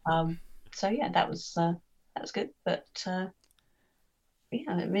 Okay. So yeah, that was good. But I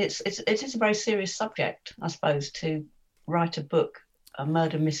mean, it is a very serious subject, I suppose, to write a book, a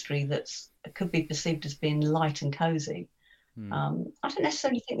murder mystery that could be perceived as being light and cosy. I don't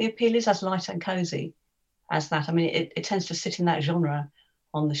necessarily think the appeal is as light and cosy as that. I mean, it tends to sit in that genre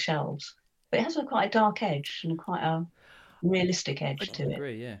on the shelves, but it has quite a dark edge and quite a realistic edge to it. I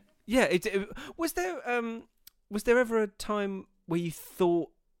agree, yeah. Yeah, was there ever a time where you thought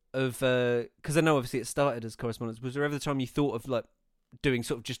of, because I know obviously it started as correspondence, was there ever a time you thought of like doing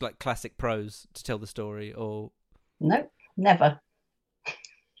sort of just like classic prose to tell the story, or? No, never.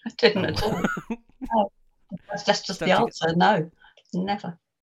 I didn't at all. No. That's just the answer. No, never.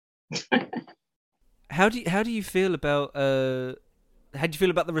 How do you feel about how do you feel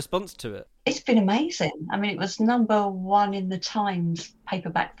about the response to it? It's been amazing. I mean, it was #1 in the Times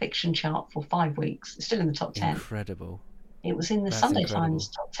paperback fiction chart for 5 weeks. It's still in the top 10. Incredible. It was in the Sunday Times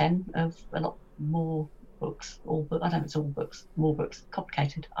top 10 of a lot more books. I don't know if it's all books, more books.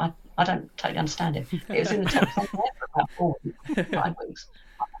 Complicated. I don't totally understand it. It was in the top 10 there for about 4 weeks, 5 weeks.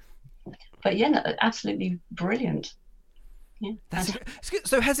 But yeah, no, absolutely brilliant. Yeah.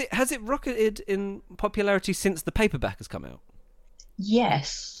 So has it rocketed in popularity since the paperback has come out?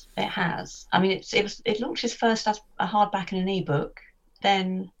 Yes, it has. I mean, it launches first as a hardback and an ebook,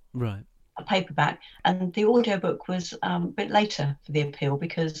 then a paperback, and the audiobook was a bit later for the appeal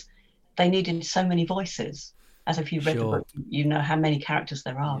because they needed so many voices. As if you read the book, you know how many characters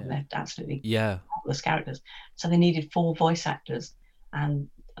there are. They're absolutely fabulous characters. So they needed 4 voice actors, and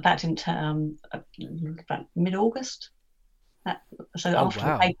that didn't about mid-August. So after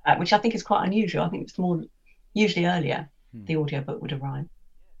the paperback, which I think is quite unusual. I think it's more usually earlier. The audiobook would arrive.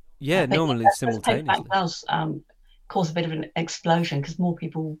 Yeah, normally simultaneously. The paperback does cause a bit of an explosion because more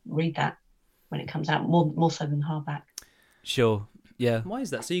people read that when it comes out, more so than hardback. Sure. Yeah. Why is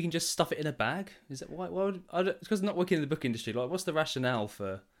that? So you can just stuff it in a bag? Is it why would because not working in the book industry? Like, what's the rationale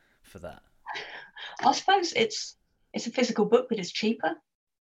for that? I suppose it's a physical book, but it's cheaper.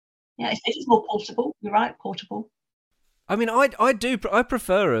 Yeah, it's more portable. You're right, portable. I mean, I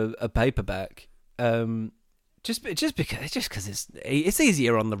prefer a paperback. Just because it's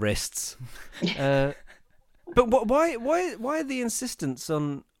easier on the wrists. But why the insistence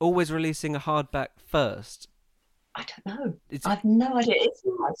on always releasing a hardback first? I don't know. I have no idea.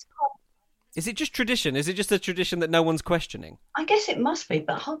 Is it just tradition? Is it just a tradition that no one's questioning? I guess it must be,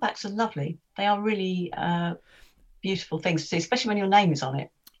 but hardbacks are lovely. They are really beautiful things to see, especially when your name is on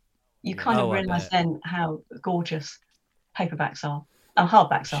it. You kind of realise then how gorgeous paperbacks are.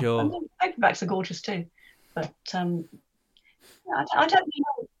 Hardbacks are. Sure. I mean, paperbacks are gorgeous too. But I don't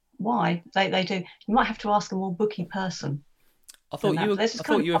really why they do. You might have to ask a more booky person. I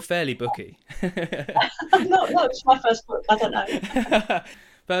thought you were fairly booky. No, it's my first book. I don't know.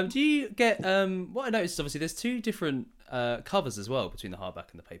 But do you get what I noticed? Obviously, there's two different covers as well between the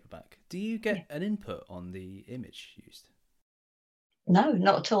hardback and the paperback. Do you get an input on the image used? No,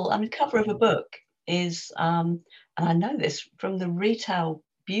 not at all. I mean, the cover of a book is, and I know this from the retail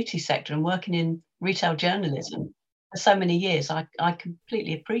beauty sector and working in retail journalism for so many years. I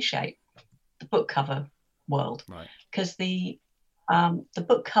completely appreciate the book cover world, right? Because the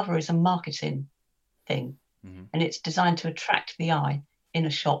book cover is a marketing thing, and it's designed to attract the eye in a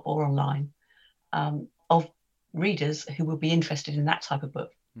shop or online of readers who will be interested in that type of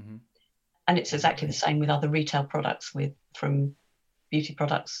book. And it's exactly the same with other retail products, from beauty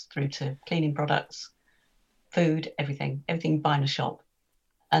products through to cleaning products, food, everything you buy in a shop.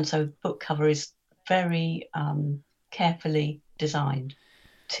 And so book cover is very carefully designed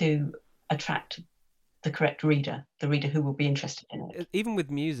to attract the correct reader, the reader who will be interested in it. Even with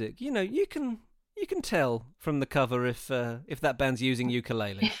music, you can tell from the cover if that band's using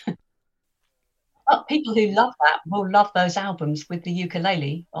ukulele. But people who love that will love those albums with the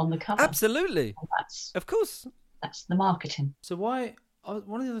ukulele on the cover. Absolutely. Of course. That's the marketing. So one of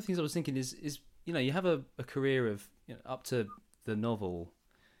the other things I was thinking is you have a career of up to the novel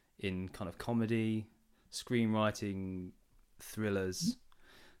in kind of comedy, screenwriting, thrillers.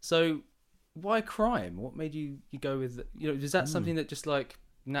 So why crime? What made you go with is that something that just like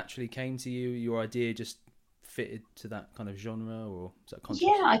naturally came to you? Your idea just fitted to that kind of genre, or is that conscious?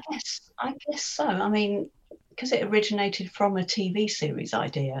 Yeah, I guess so. I mean, because it originated from a TV series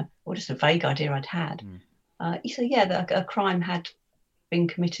idea, or just a vague idea I'd had. So yeah, a crime had been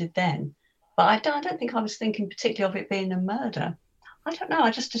committed then, but I don't think I was thinking particularly of it being a murder. I don't know.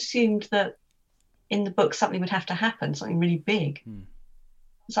 I just assumed that in the book something would have to happen, something really big.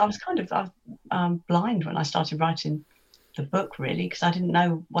 So I was kind of blind when I started writing the book, really, because I didn't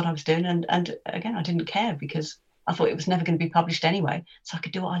know what I was doing, and again, I didn't care because I thought it was never going to be published anyway, so I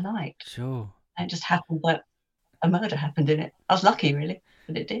could do what I liked. Sure. And it just happened that a murder happened in it. I was lucky, really,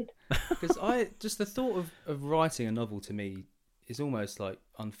 that it did. Because just the thought of writing a novel to me is almost like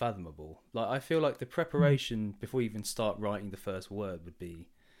unfathomable. Like I feel like the preparation before you even start writing the first word would be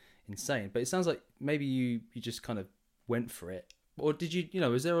insane. But it sounds like maybe you just kind of went for it. Or did you,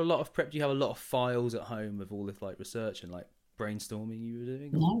 is there a lot of prep? Do you have a lot of files at home of all this like research and like brainstorming you were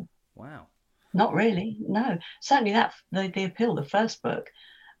doing? No. Wow. Not really, no. Certainly the Appeal, the first book,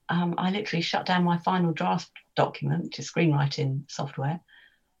 I literally shut down my final draft document, which is screenwriting software,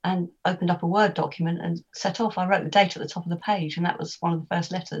 and opened up a Word document and set off. I wrote the date at the top of the page, and that was one of the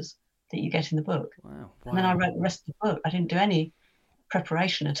first letters that you get in the book. Wow. And then I wrote the rest of the book. I didn't do any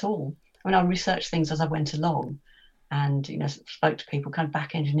preparation at all. I mean, I researched things as I went along, and spoke to people, kind of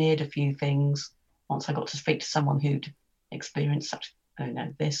back engineered a few things once I got to speak to someone who'd experienced such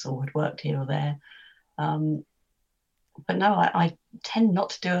this or had worked here or there. But no, I tend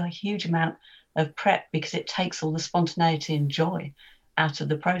not to do a huge amount of prep because it takes all the spontaneity and joy out of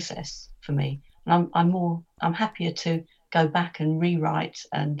the process for me. And I'm happier to go back and rewrite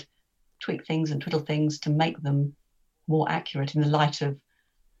and tweak things and twiddle things to make them more accurate in the light of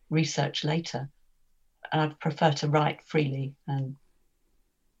research later. And I'd prefer to write freely and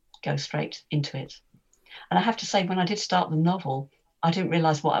go straight into it. And I have to say, when I did start the novel, I didn't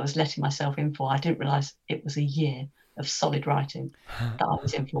realise what I was letting myself in for. I didn't realise it was a year of solid writing that I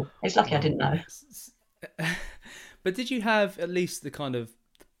was in for. It's lucky I didn't know. But did you have at least the kind of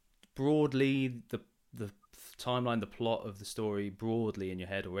broadly the timeline, the plot of the story broadly in your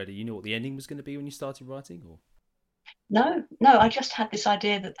head already? You knew what the ending was going to be when you started writing, or? No, I just had this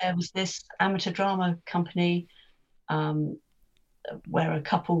idea that there was this amateur drama company where a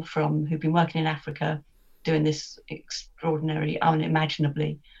couple who'd been working in Africa doing this extraordinary,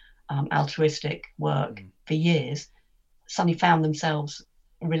 unimaginably altruistic work for years, suddenly found themselves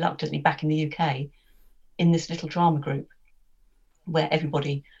reluctantly back in the UK in this little drama group where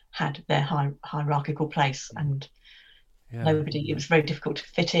everybody had their hierarchical place and it was very difficult to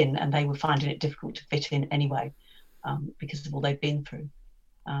fit in, and they were finding it difficult to fit in anyway. Because of all they've been through.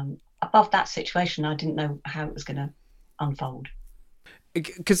 Above that situation, I didn't know how it was going to unfold.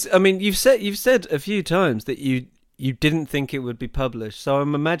 Because I mean, you've said a few times that you didn't think it would be published. So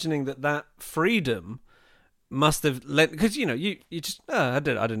I'm imagining that freedom must have led, because you just I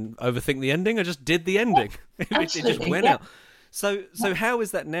didn't overthink the ending. I just did the ending. It just went out. So how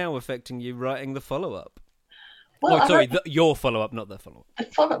is that now affecting you writing the follow up? Well, your follow up, not the follow up.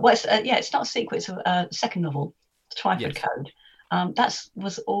 The follow up. Well, it's not a sequel. It's a second novel. Twyford Code. It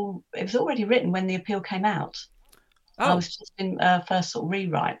was already written when the Appeal came out. I was just in first sort of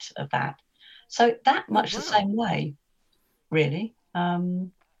rewrite of that. So that much the same way, really.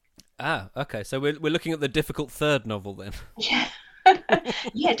 Okay. So we're looking at the difficult third novel then. Yeah.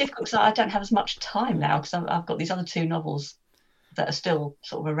 Yeah, difficult because I don't have as much time now because I've got these other 2 novels that are still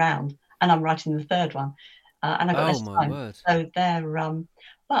sort of around, and I'm writing the third one, and I've got less time. Word. So they're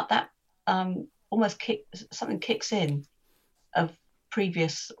but that almost kicks in of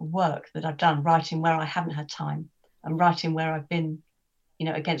previous work that I've done, writing where I haven't had time and writing where I've been,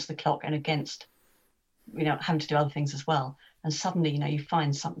 against the clock and against, having to do other things as well. And suddenly, you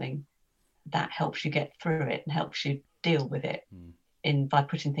find something that helps you get through it and helps you deal with it by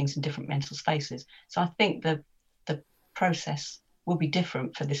putting things in different mental spaces. So I think the process will be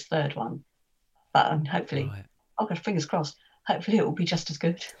different for this third one, but hopefully, I've got fingers crossed. Hopefully, it will be just as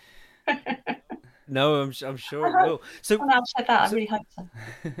good. No, I'm sure it will. So when I've said that, I really hope so.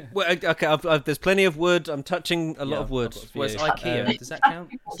 Well, okay, there's plenty of wood. I'm touching a lot of wood. Well, it's IKEA. Does that count?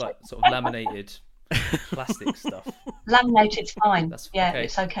 It's like sort of laminated plastic stuff. Laminated's fine. Okay.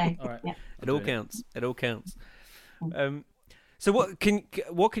 It's okay. All right. Yeah. It all counts. It all counts. So what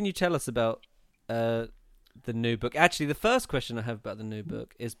can you tell us about the new book? Actually, the first question I have about the new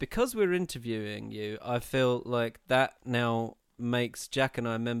book is, because we're interviewing you, I feel like that now makes Jack and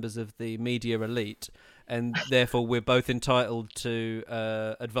I members of the media elite, and therefore we're both entitled to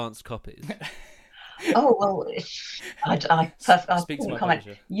advanced copies. Oh, well, I speak to my comment.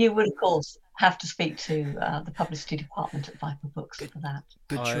 publisher. You would, of course, have to speak to the publicity department at Viper Books for that.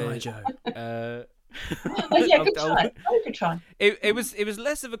 Good try, Joe. Yeah, good try. Good try. It was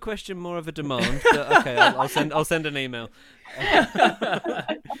less of a question, more of a demand. But okay, I'll send an email.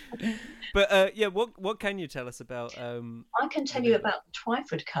 But what can you tell us about? I can tell you about the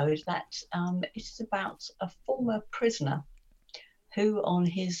Twyford Code. That it's about a former prisoner who, on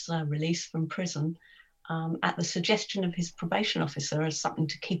his release from prison, at the suggestion of his probation officer as something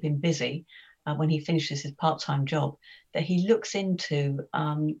to keep him busy when he finishes his part-time job, that he looks into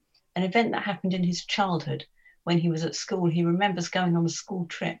an event that happened in his childhood when he was at school. He remembers going on a school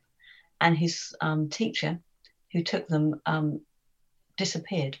trip, and his teacher, who took them,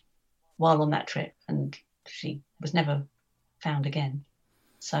 disappeared while on that trip, and she was never found again.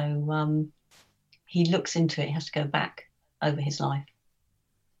 So he looks into it. He has to go back over his life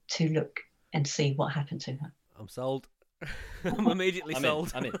to look and see what happened to her. I'm sold. I'm immediately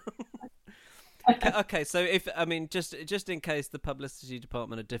sold. I'm in. Okay, so just in case the publicity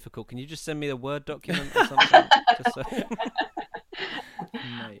department are difficult, can you just send me a Word document or something? Just so...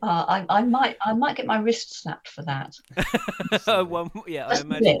 I might get my wrist snapped for that. Well, yeah, I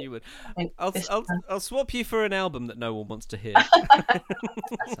imagine you would. I'll swap you for an album that no one wants to hear. That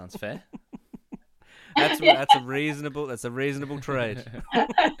sounds fair. That's a reasonable trade.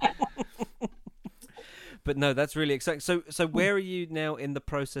 But no, that's really exciting. So where are you now in the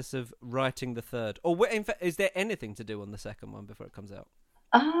process of writing the third? Or in fact, is there anything to do on the second one before it comes out?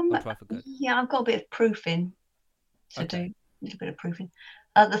 Yeah, I've got a bit of proofing to do. A little bit of proofing.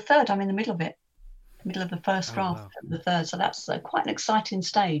 The third, I'm in the middle of it. Middle of the first draft of the third. So that's quite an exciting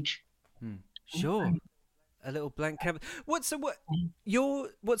stage. Sure. A little blank canvas. What's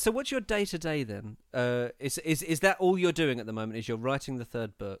your day to day then? Is that all you're doing at the moment? Is you're writing the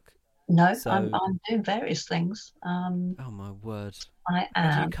third book? No, I'm doing various things. Oh my word! I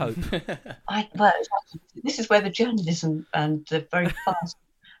am. How do you cope? This is where the journalism and the very fast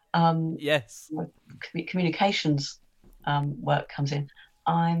communications work comes in.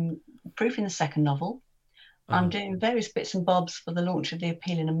 I'm proofing the second novel. I'm doing various bits and bobs for the launch of The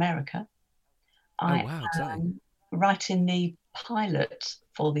Appeal in America. Exciting. Writing the pilot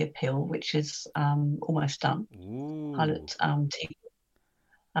for The Appeal, which is almost done. Ooh. Pilot TV.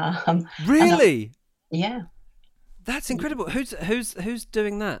 Really? Yeah. That's incredible. Who's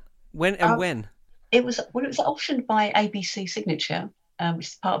doing that? When and when? It was optioned by ABC Signature, which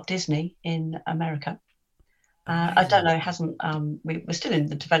is part of Disney in America. I don't know. It hasn't. We're still in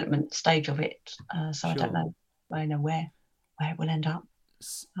the development stage of it, so sure. I don't know. I know where it will end up.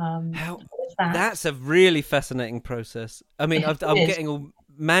 That's a really fascinating process. I mean, I'm getting all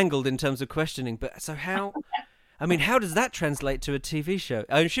mangled in terms of questioning, but so how? I mean, how does that translate to a TV show?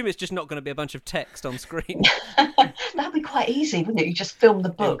 I assume it's just not going to be a bunch of text on screen. That'd be quite easy, wouldn't it? You just film the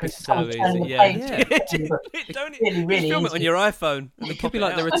book and so easy. Don't really film it on your iPhone. It could be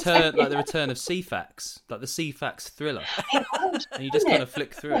like the return of CFAX, like the CFAX thriller, and you just kind of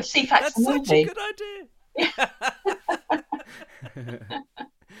flick through it. CFAX That's movie. such a good idea.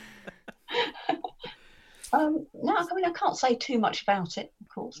 No, I mean I can't say too much about it, of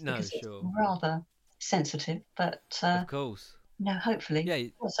course, because it's rather sensitive. But of course, no, hopefully, yeah.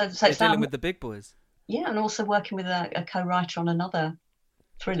 So you're dealing with the big boys. Yeah, and also working with a co-writer on another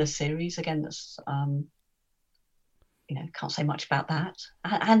thriller series. Again, that's can't say much about that.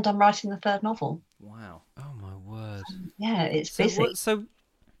 And I'm writing the third novel. Wow! Oh my word! Yeah, it's busy. So,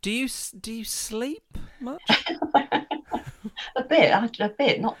 do you sleep much? A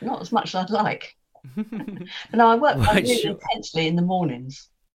bit, not as much as I'd like. No, I work really intensely in the mornings.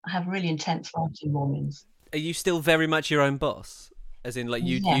 I have really intense writing mornings. Are you still very much your own boss? As in, like,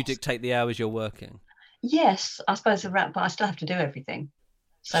 you dictate the hours you're working? Yes, I suppose but I still have to do everything.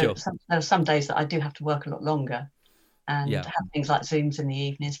 So there are some days that I do have to work a lot longer and have things like Zooms in the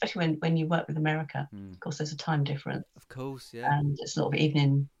evening, especially when you work with America. Of course, there's a time difference. Of course, yeah. And it's a lot of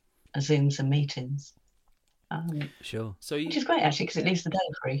evening Zooms and meetings. Sure. Which is great, actually, because it leaves the day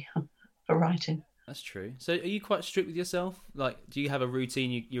free for writing. That's true. So are you quite strict with yourself? Like, do you have a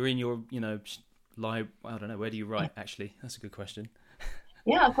routine? You're in your, live. I don't know. Where do you write? Actually, that's a good question.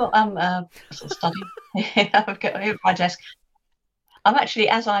 Yeah, I've got sort of study. I've got my desk. I'm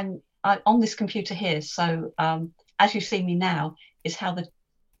actually I'm on this computer here. So as you see me now is how the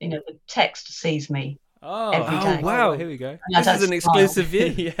text sees me every day. Oh wow! Here we go. This is an exclusive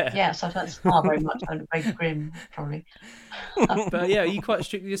view. Yeah. So I don't smile very much. I look very grim, probably. But yeah, are you quite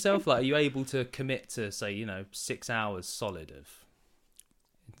strict with yourself? Like, are you able to commit to, say, 6 hours solid of?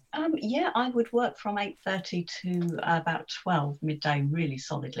 Yeah, I would work from 8:30 to about 12 midday, really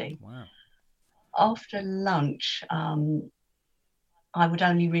solidly. Wow. After lunch, I would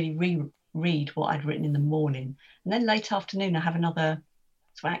only really reread what I'd written in the morning, and then late afternoon I have another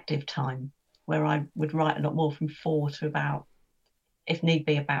sort of active time where I would write a lot more from 4 to about, if need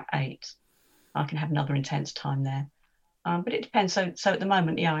be, about 8. I can have another intense time there, but it depends. So at the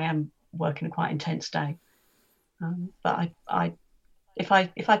moment, yeah, I am working a quite intense day, but if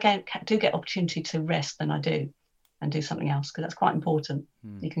I do get opportunity to rest, then I do, and do something else, because that's quite important.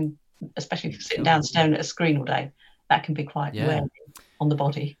 You can, especially if you're sitting down staring at a screen all day, that can be quite wearing on the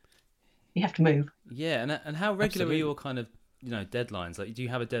body. You have to move. Yeah, and how regular are your kind of deadlines? Like, do you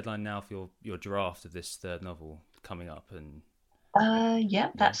have a deadline now for your draft of this third novel coming up? And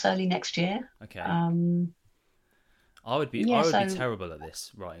that's early next year. Okay. I would be terrible at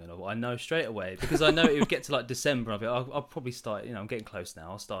this, writing a novel. I know straight away, because I know it would get to like December. I'll probably start. I'm getting close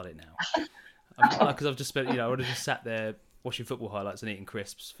now. I'll start it now, because I've just spent. I would have just sat there watching football highlights and eating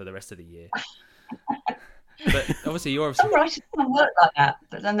crisps for the rest of the year. But obviously, you're some writers can work like that,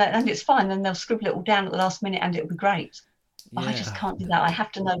 but then it's fine. Then they'll scribble it all down at the last minute, and it'll be great. But I just can't do that. I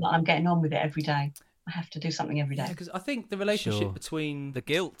have to know that I'm getting on with it every day. I have to do something every day. Because I think the relationship between the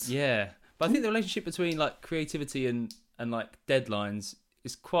guilt. Yeah. But I think the relationship between like creativity and like deadlines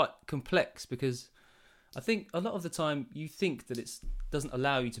is quite complex, because I think a lot of the time you think that it doesn't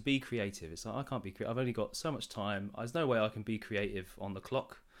allow you to be creative. It's like, I can't be creative. I've only got so much time. There's no way I can be creative on the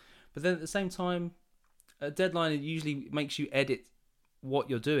clock. But then at the same time, a deadline usually makes you edit what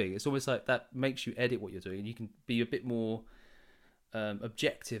you're doing. It's almost like that makes you edit what you're doing, and you can be a bit more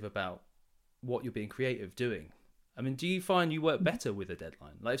objective about what you're being creative doing. I mean, do you find you work better with a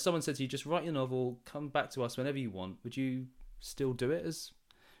deadline? Like, if someone said to you, just write your novel, come back to us whenever you want, would you still do it as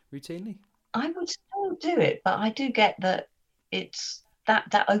routinely? I would still do it, but I do get that it's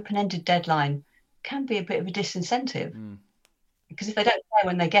that open-ended deadline can be a bit of a disincentive. Because if they don't care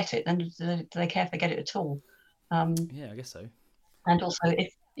when they get it, then do they care if they get it at all? Yeah, I guess so. And also,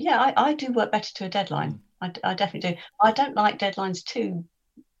 I do work better to a deadline. I definitely do. I don't like deadlines too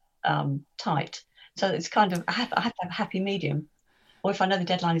tight. So it's kind of, I have to have a happy medium. Or if I know the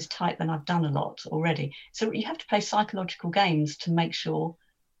deadline is tight, then I've done a lot already. So you have to play psychological games to make sure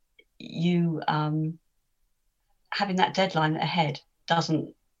you, having that deadline ahead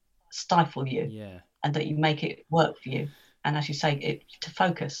doesn't stifle you. Yeah. And that you make it work for you. And as you say, to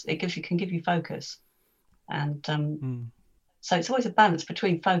focus, can give you focus. And so it's always a balance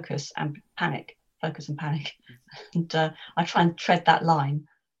between focus and panic. And I try and tread that line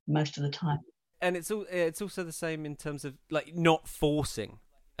most of the time. And it's also the same in terms of like not forcing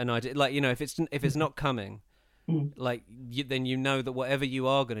an idea. Like, if it's not coming, like then you know that whatever you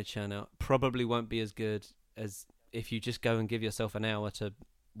are going to churn out probably won't be as good as if you just go and give yourself an hour to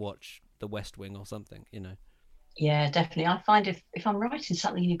watch The West Wing or something. Yeah, definitely. I find if I'm writing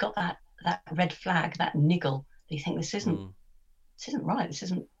something and you've got that red flag, that niggle, that you think this isn't right, this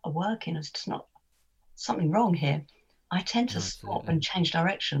isn't working, it's just not something wrong here, I tend to stop and change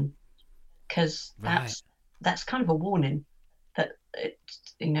direction, because that's kind of a warning that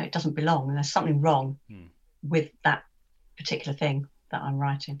it doesn't belong, and there's something wrong with that particular thing that I'm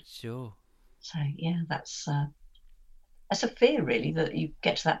writing. Sure. So yeah, that's a fear really, that you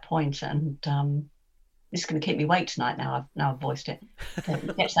get to that point and this is going to keep me awake tonight now I've voiced it. But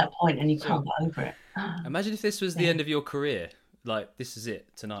you get to that point and you can't get over it. Imagine if this was the end of your career. Like, this is it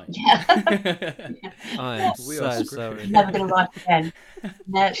tonight. Yeah. I am so sorry. Never going to write again.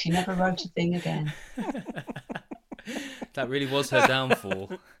 No, she never wrote a thing again. That really was her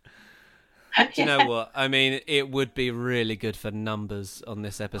downfall. Do you know what? I mean, it would be really good for numbers on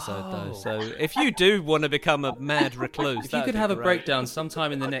this episode, though. So if you do want to become a mad recluse, if you could have a breakdown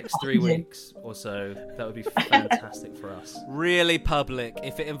sometime in the next 3 weeks or so, that would be fantastic for us. Really public.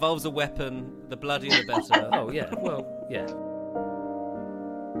 If it involves a weapon, the bloodier the better. Oh yeah, well, yeah.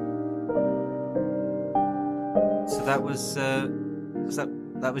 So that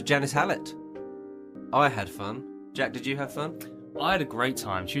was Janice Hallett. I had fun. Jack, did you have fun? I had a great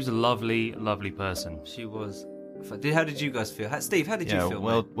time. She was a lovely, lovely person. She was. How did you guys feel? Steve, how did you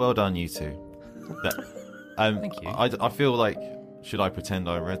feel? Well done, you two. Thank you. I feel like, should I pretend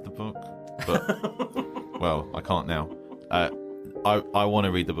I read the book? But well, I can't now. I want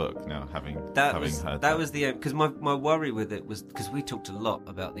to read the book now, having heard that. That was the end, because my worry with it was, because we talked a lot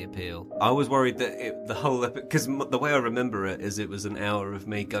about the appeal. I was worried that the whole epic, because the way I remember it is it was an hour of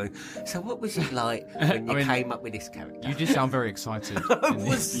me going, so what was it like when you came up with this character? You just sound very excited. I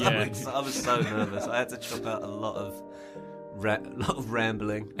was so nervous. I had to chop out a lot of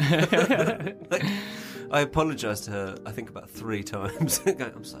rambling. I apologised to her, I think, about 3 times.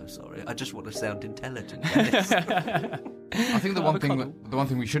 I'm so sorry. I just want to sound intelligent. I think the one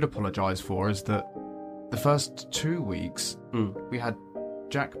thing we should apologise for is that the first 2 weeks we had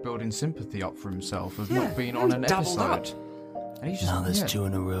Jack building sympathy up for himself of not being on an episode. And he's just, now there's 2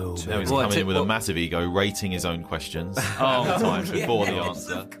 in a row. Now he's coming in with a massive ego, rating his own questions all the time before the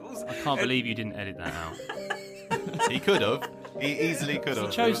answer. I can't believe you didn't edit that out. He could have. He easily could have.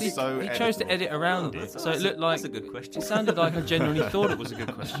 He chose to edit around it, so it looked like... That's a good question. It sounded like I genuinely thought it was a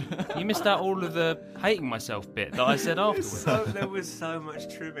good question. You missed out all of the hating myself bit that I said afterwards. There was so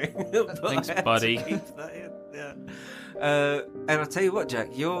much trimming. Thanks, buddy. Keep that in. Yeah. And I'll tell you what, Jack,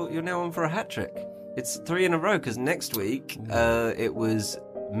 you're now on for a hat trick. It's 3 in a row, because next week it was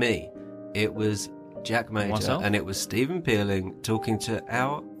me, it was Jack Major, myself? And it was Stephen Peeling talking to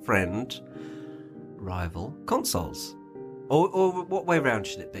our friend, Rival Consoles. Or what way round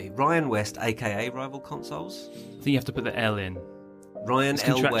should it be? Ryan West, a.k.a. Rival Consoles? I think you have to put the L in. Ryan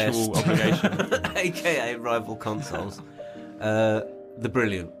L. West, obligation. a.k.a. Rival Consoles. The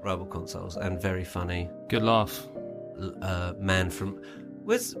brilliant Rival Consoles, and very funny. Good laugh. Man from...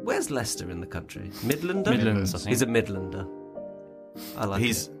 Where's Leicester in the country? Midlander? Midlands, I think. He's a Midlander. I like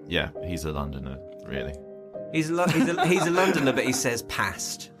He's a Londoner, really. He's a Londoner, but he says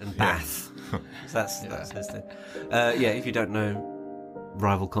past and bath. So that's his thing. If you don't know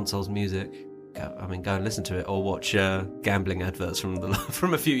Rival Consoles music, go and listen to it, or watch gambling adverts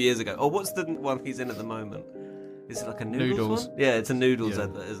from a few years ago. Or what's the one he's in at the moment? Is it like a Noodles one? Yeah, it's a Noodles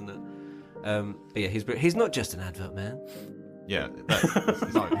advert, isn't it? But he's not just an advert man. Yeah,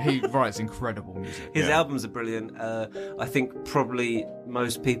 no, he writes incredible music. His albums are brilliant. I think probably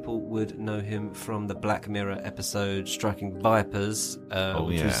most people would know him from the Black Mirror episode Striking Vipers,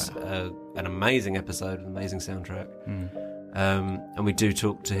 which was an amazing episode, an amazing soundtrack. And we do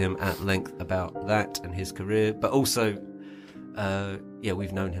talk to him at length about that and his career, but also,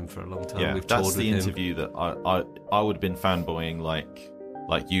 we've known him for a long time. Yeah, we've that's toured the with interview that I would have been fanboying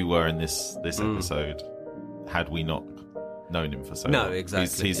like you were in this episode, had we not known him for so long. No,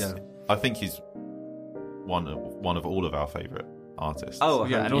 exactly. I think he's one of all of our favourite artists. Oh,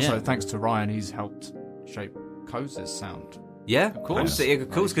 yeah, and also thanks to Ryan, he's helped shape Coze's sound. Yeah, of course.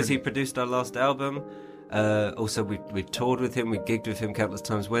 Because he produced our last album. Also, we've toured with him, we gigged with him countless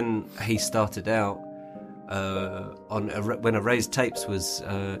times. When he started out, when Erased Tapes was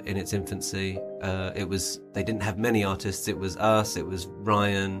in its infancy, they didn't have many artists. It was us, it was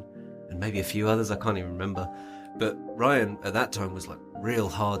Ryan, and maybe a few others. I can't even remember. But Ryan at that time was like real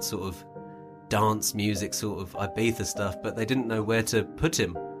hard sort of dance music, sort of Ibiza stuff, but they didn't know where to put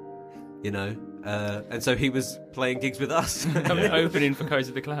him, and so he was playing gigs with us. Opening for Codes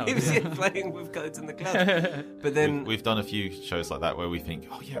of the Cloud. He was playing with Codes in the Cloud. But then we've done a few shows like that where we think,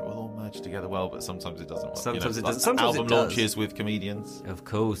 we'll all merge together well, but sometimes it doesn't work. Sometimes it doesn't. Sometimes album launches with comedians. Of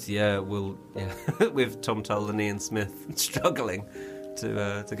course, with Tom Toll and Ian Smith struggling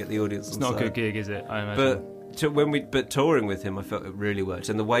to get the audience. It's not a good gig, is it? I imagine. But touring with him, I felt it really worked,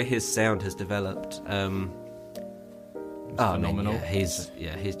 and the way his sound has developed, phenomenal. He's just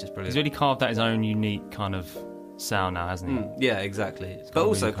brilliant. He's really carved out his own unique kind of sound now, hasn't he? Yeah, exactly. But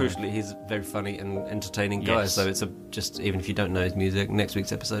also, crucially, he's a very funny and entertaining guy. Yes. So it's just even if you don't know his music, next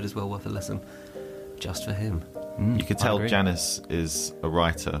week's episode is well worth a listen, just for him. You could tell Janice is a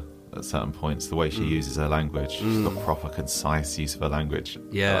writer at certain points. The way she uses her language, she's got proper, concise use of her language.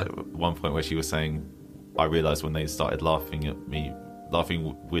 Yeah. At one point where she was saying, I realised when they started laughing at me,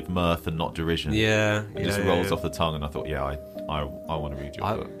 laughing with mirth and not derision. Yeah. It just rolls off the tongue, and I thought, I want to read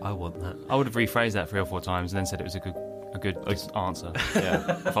your book. I want that. I would have rephrased that 3 or 4 times and then said it was a good answer.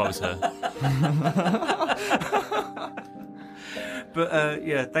 Yeah. If I was her.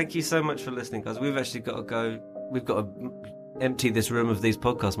 But thank you so much for listening, guys. We've actually got to go. We've got to empty this room of these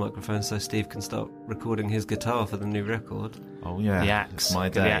podcast microphones so Steve can start recording his guitar for the new record. Oh yeah, the axe. It's my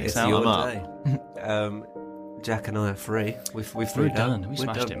Get the day. axe It's out. your day. Jack and I are free. We've We're done. We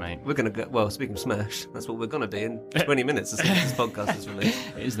smashed it, mate. We're gonna go. Well, speaking of smash, that's what we're gonna be in 20 minutes as soon as this podcast is released.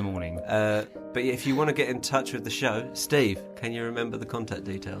 It is the morning. But if you want to get in touch with the show, Steve, can you remember the contact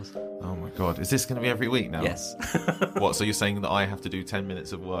details? Oh my god, is this going to be every week now? Yes. What? So you're saying that I have to do 10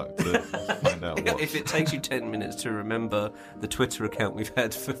 minutes of work to find out what? If it takes you 10 minutes to remember the Twitter account we've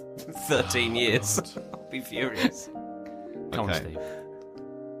had for 13 years, I'll be furious. Come on, Okay. Steve.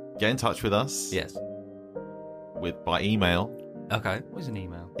 Get in touch with us. Yes. By email. Okay. What is an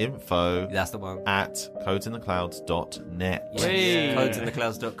email? Info That's the one. at codesintheclouds.net. Yes. Whee!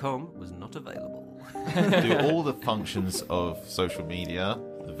 Codesintheclouds.com was not available. Do all the functions of social media,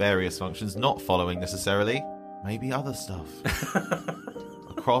 the various functions, not following necessarily, maybe other stuff.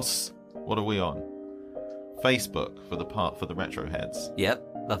 Across, what are we on? Facebook for the retro heads. Yep.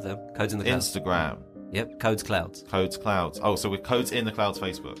 Love them. Codes in the Clouds. Instagram. Yep. Codes Clouds. Codes Clouds. Oh, so with Codes in the Clouds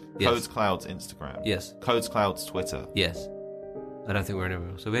Facebook. Yes. Codes Clouds Instagram. Yes. Codes Clouds Twitter. Yes. I don't think we're anywhere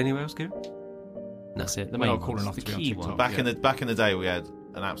else. Are we anywhere else, Kieran? That's it. The We're main not cool ones, enough the to be on key TikTok. one. Back in the day, we had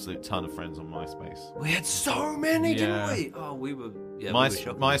an absolute ton of friends on MySpace. We had so many, Yeah. didn't we? Oh, we were. Yeah,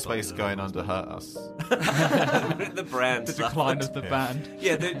 MySpace going under hurt us. The brand. The decline of the band.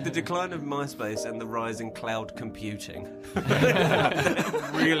 Yeah, the decline of MySpace and the rise in cloud computing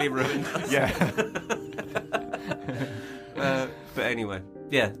really ruined us. Yeah. But anyway,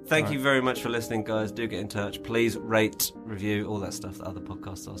 yeah, thank you very much for listening, guys. Do get in touch. Please rate, review, all that stuff that other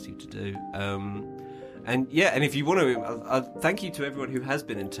podcasts ask you to do. And if you want to, thank you to everyone who has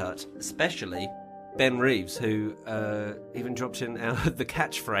been in touch, especially Ben Reeves, who even dropped in the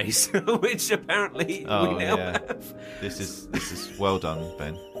catchphrase, which apparently we now have. This is well done,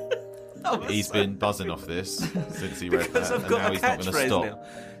 Ben. Oh, He's been buzzing off this since he read because that, I've and got now a he's not going to catchphrase stop. now.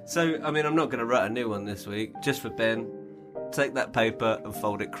 So, I mean, I'm not going to write a new one this week, just for Ben. Take that paper and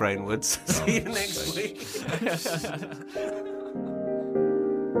fold it cranewards. See you next week.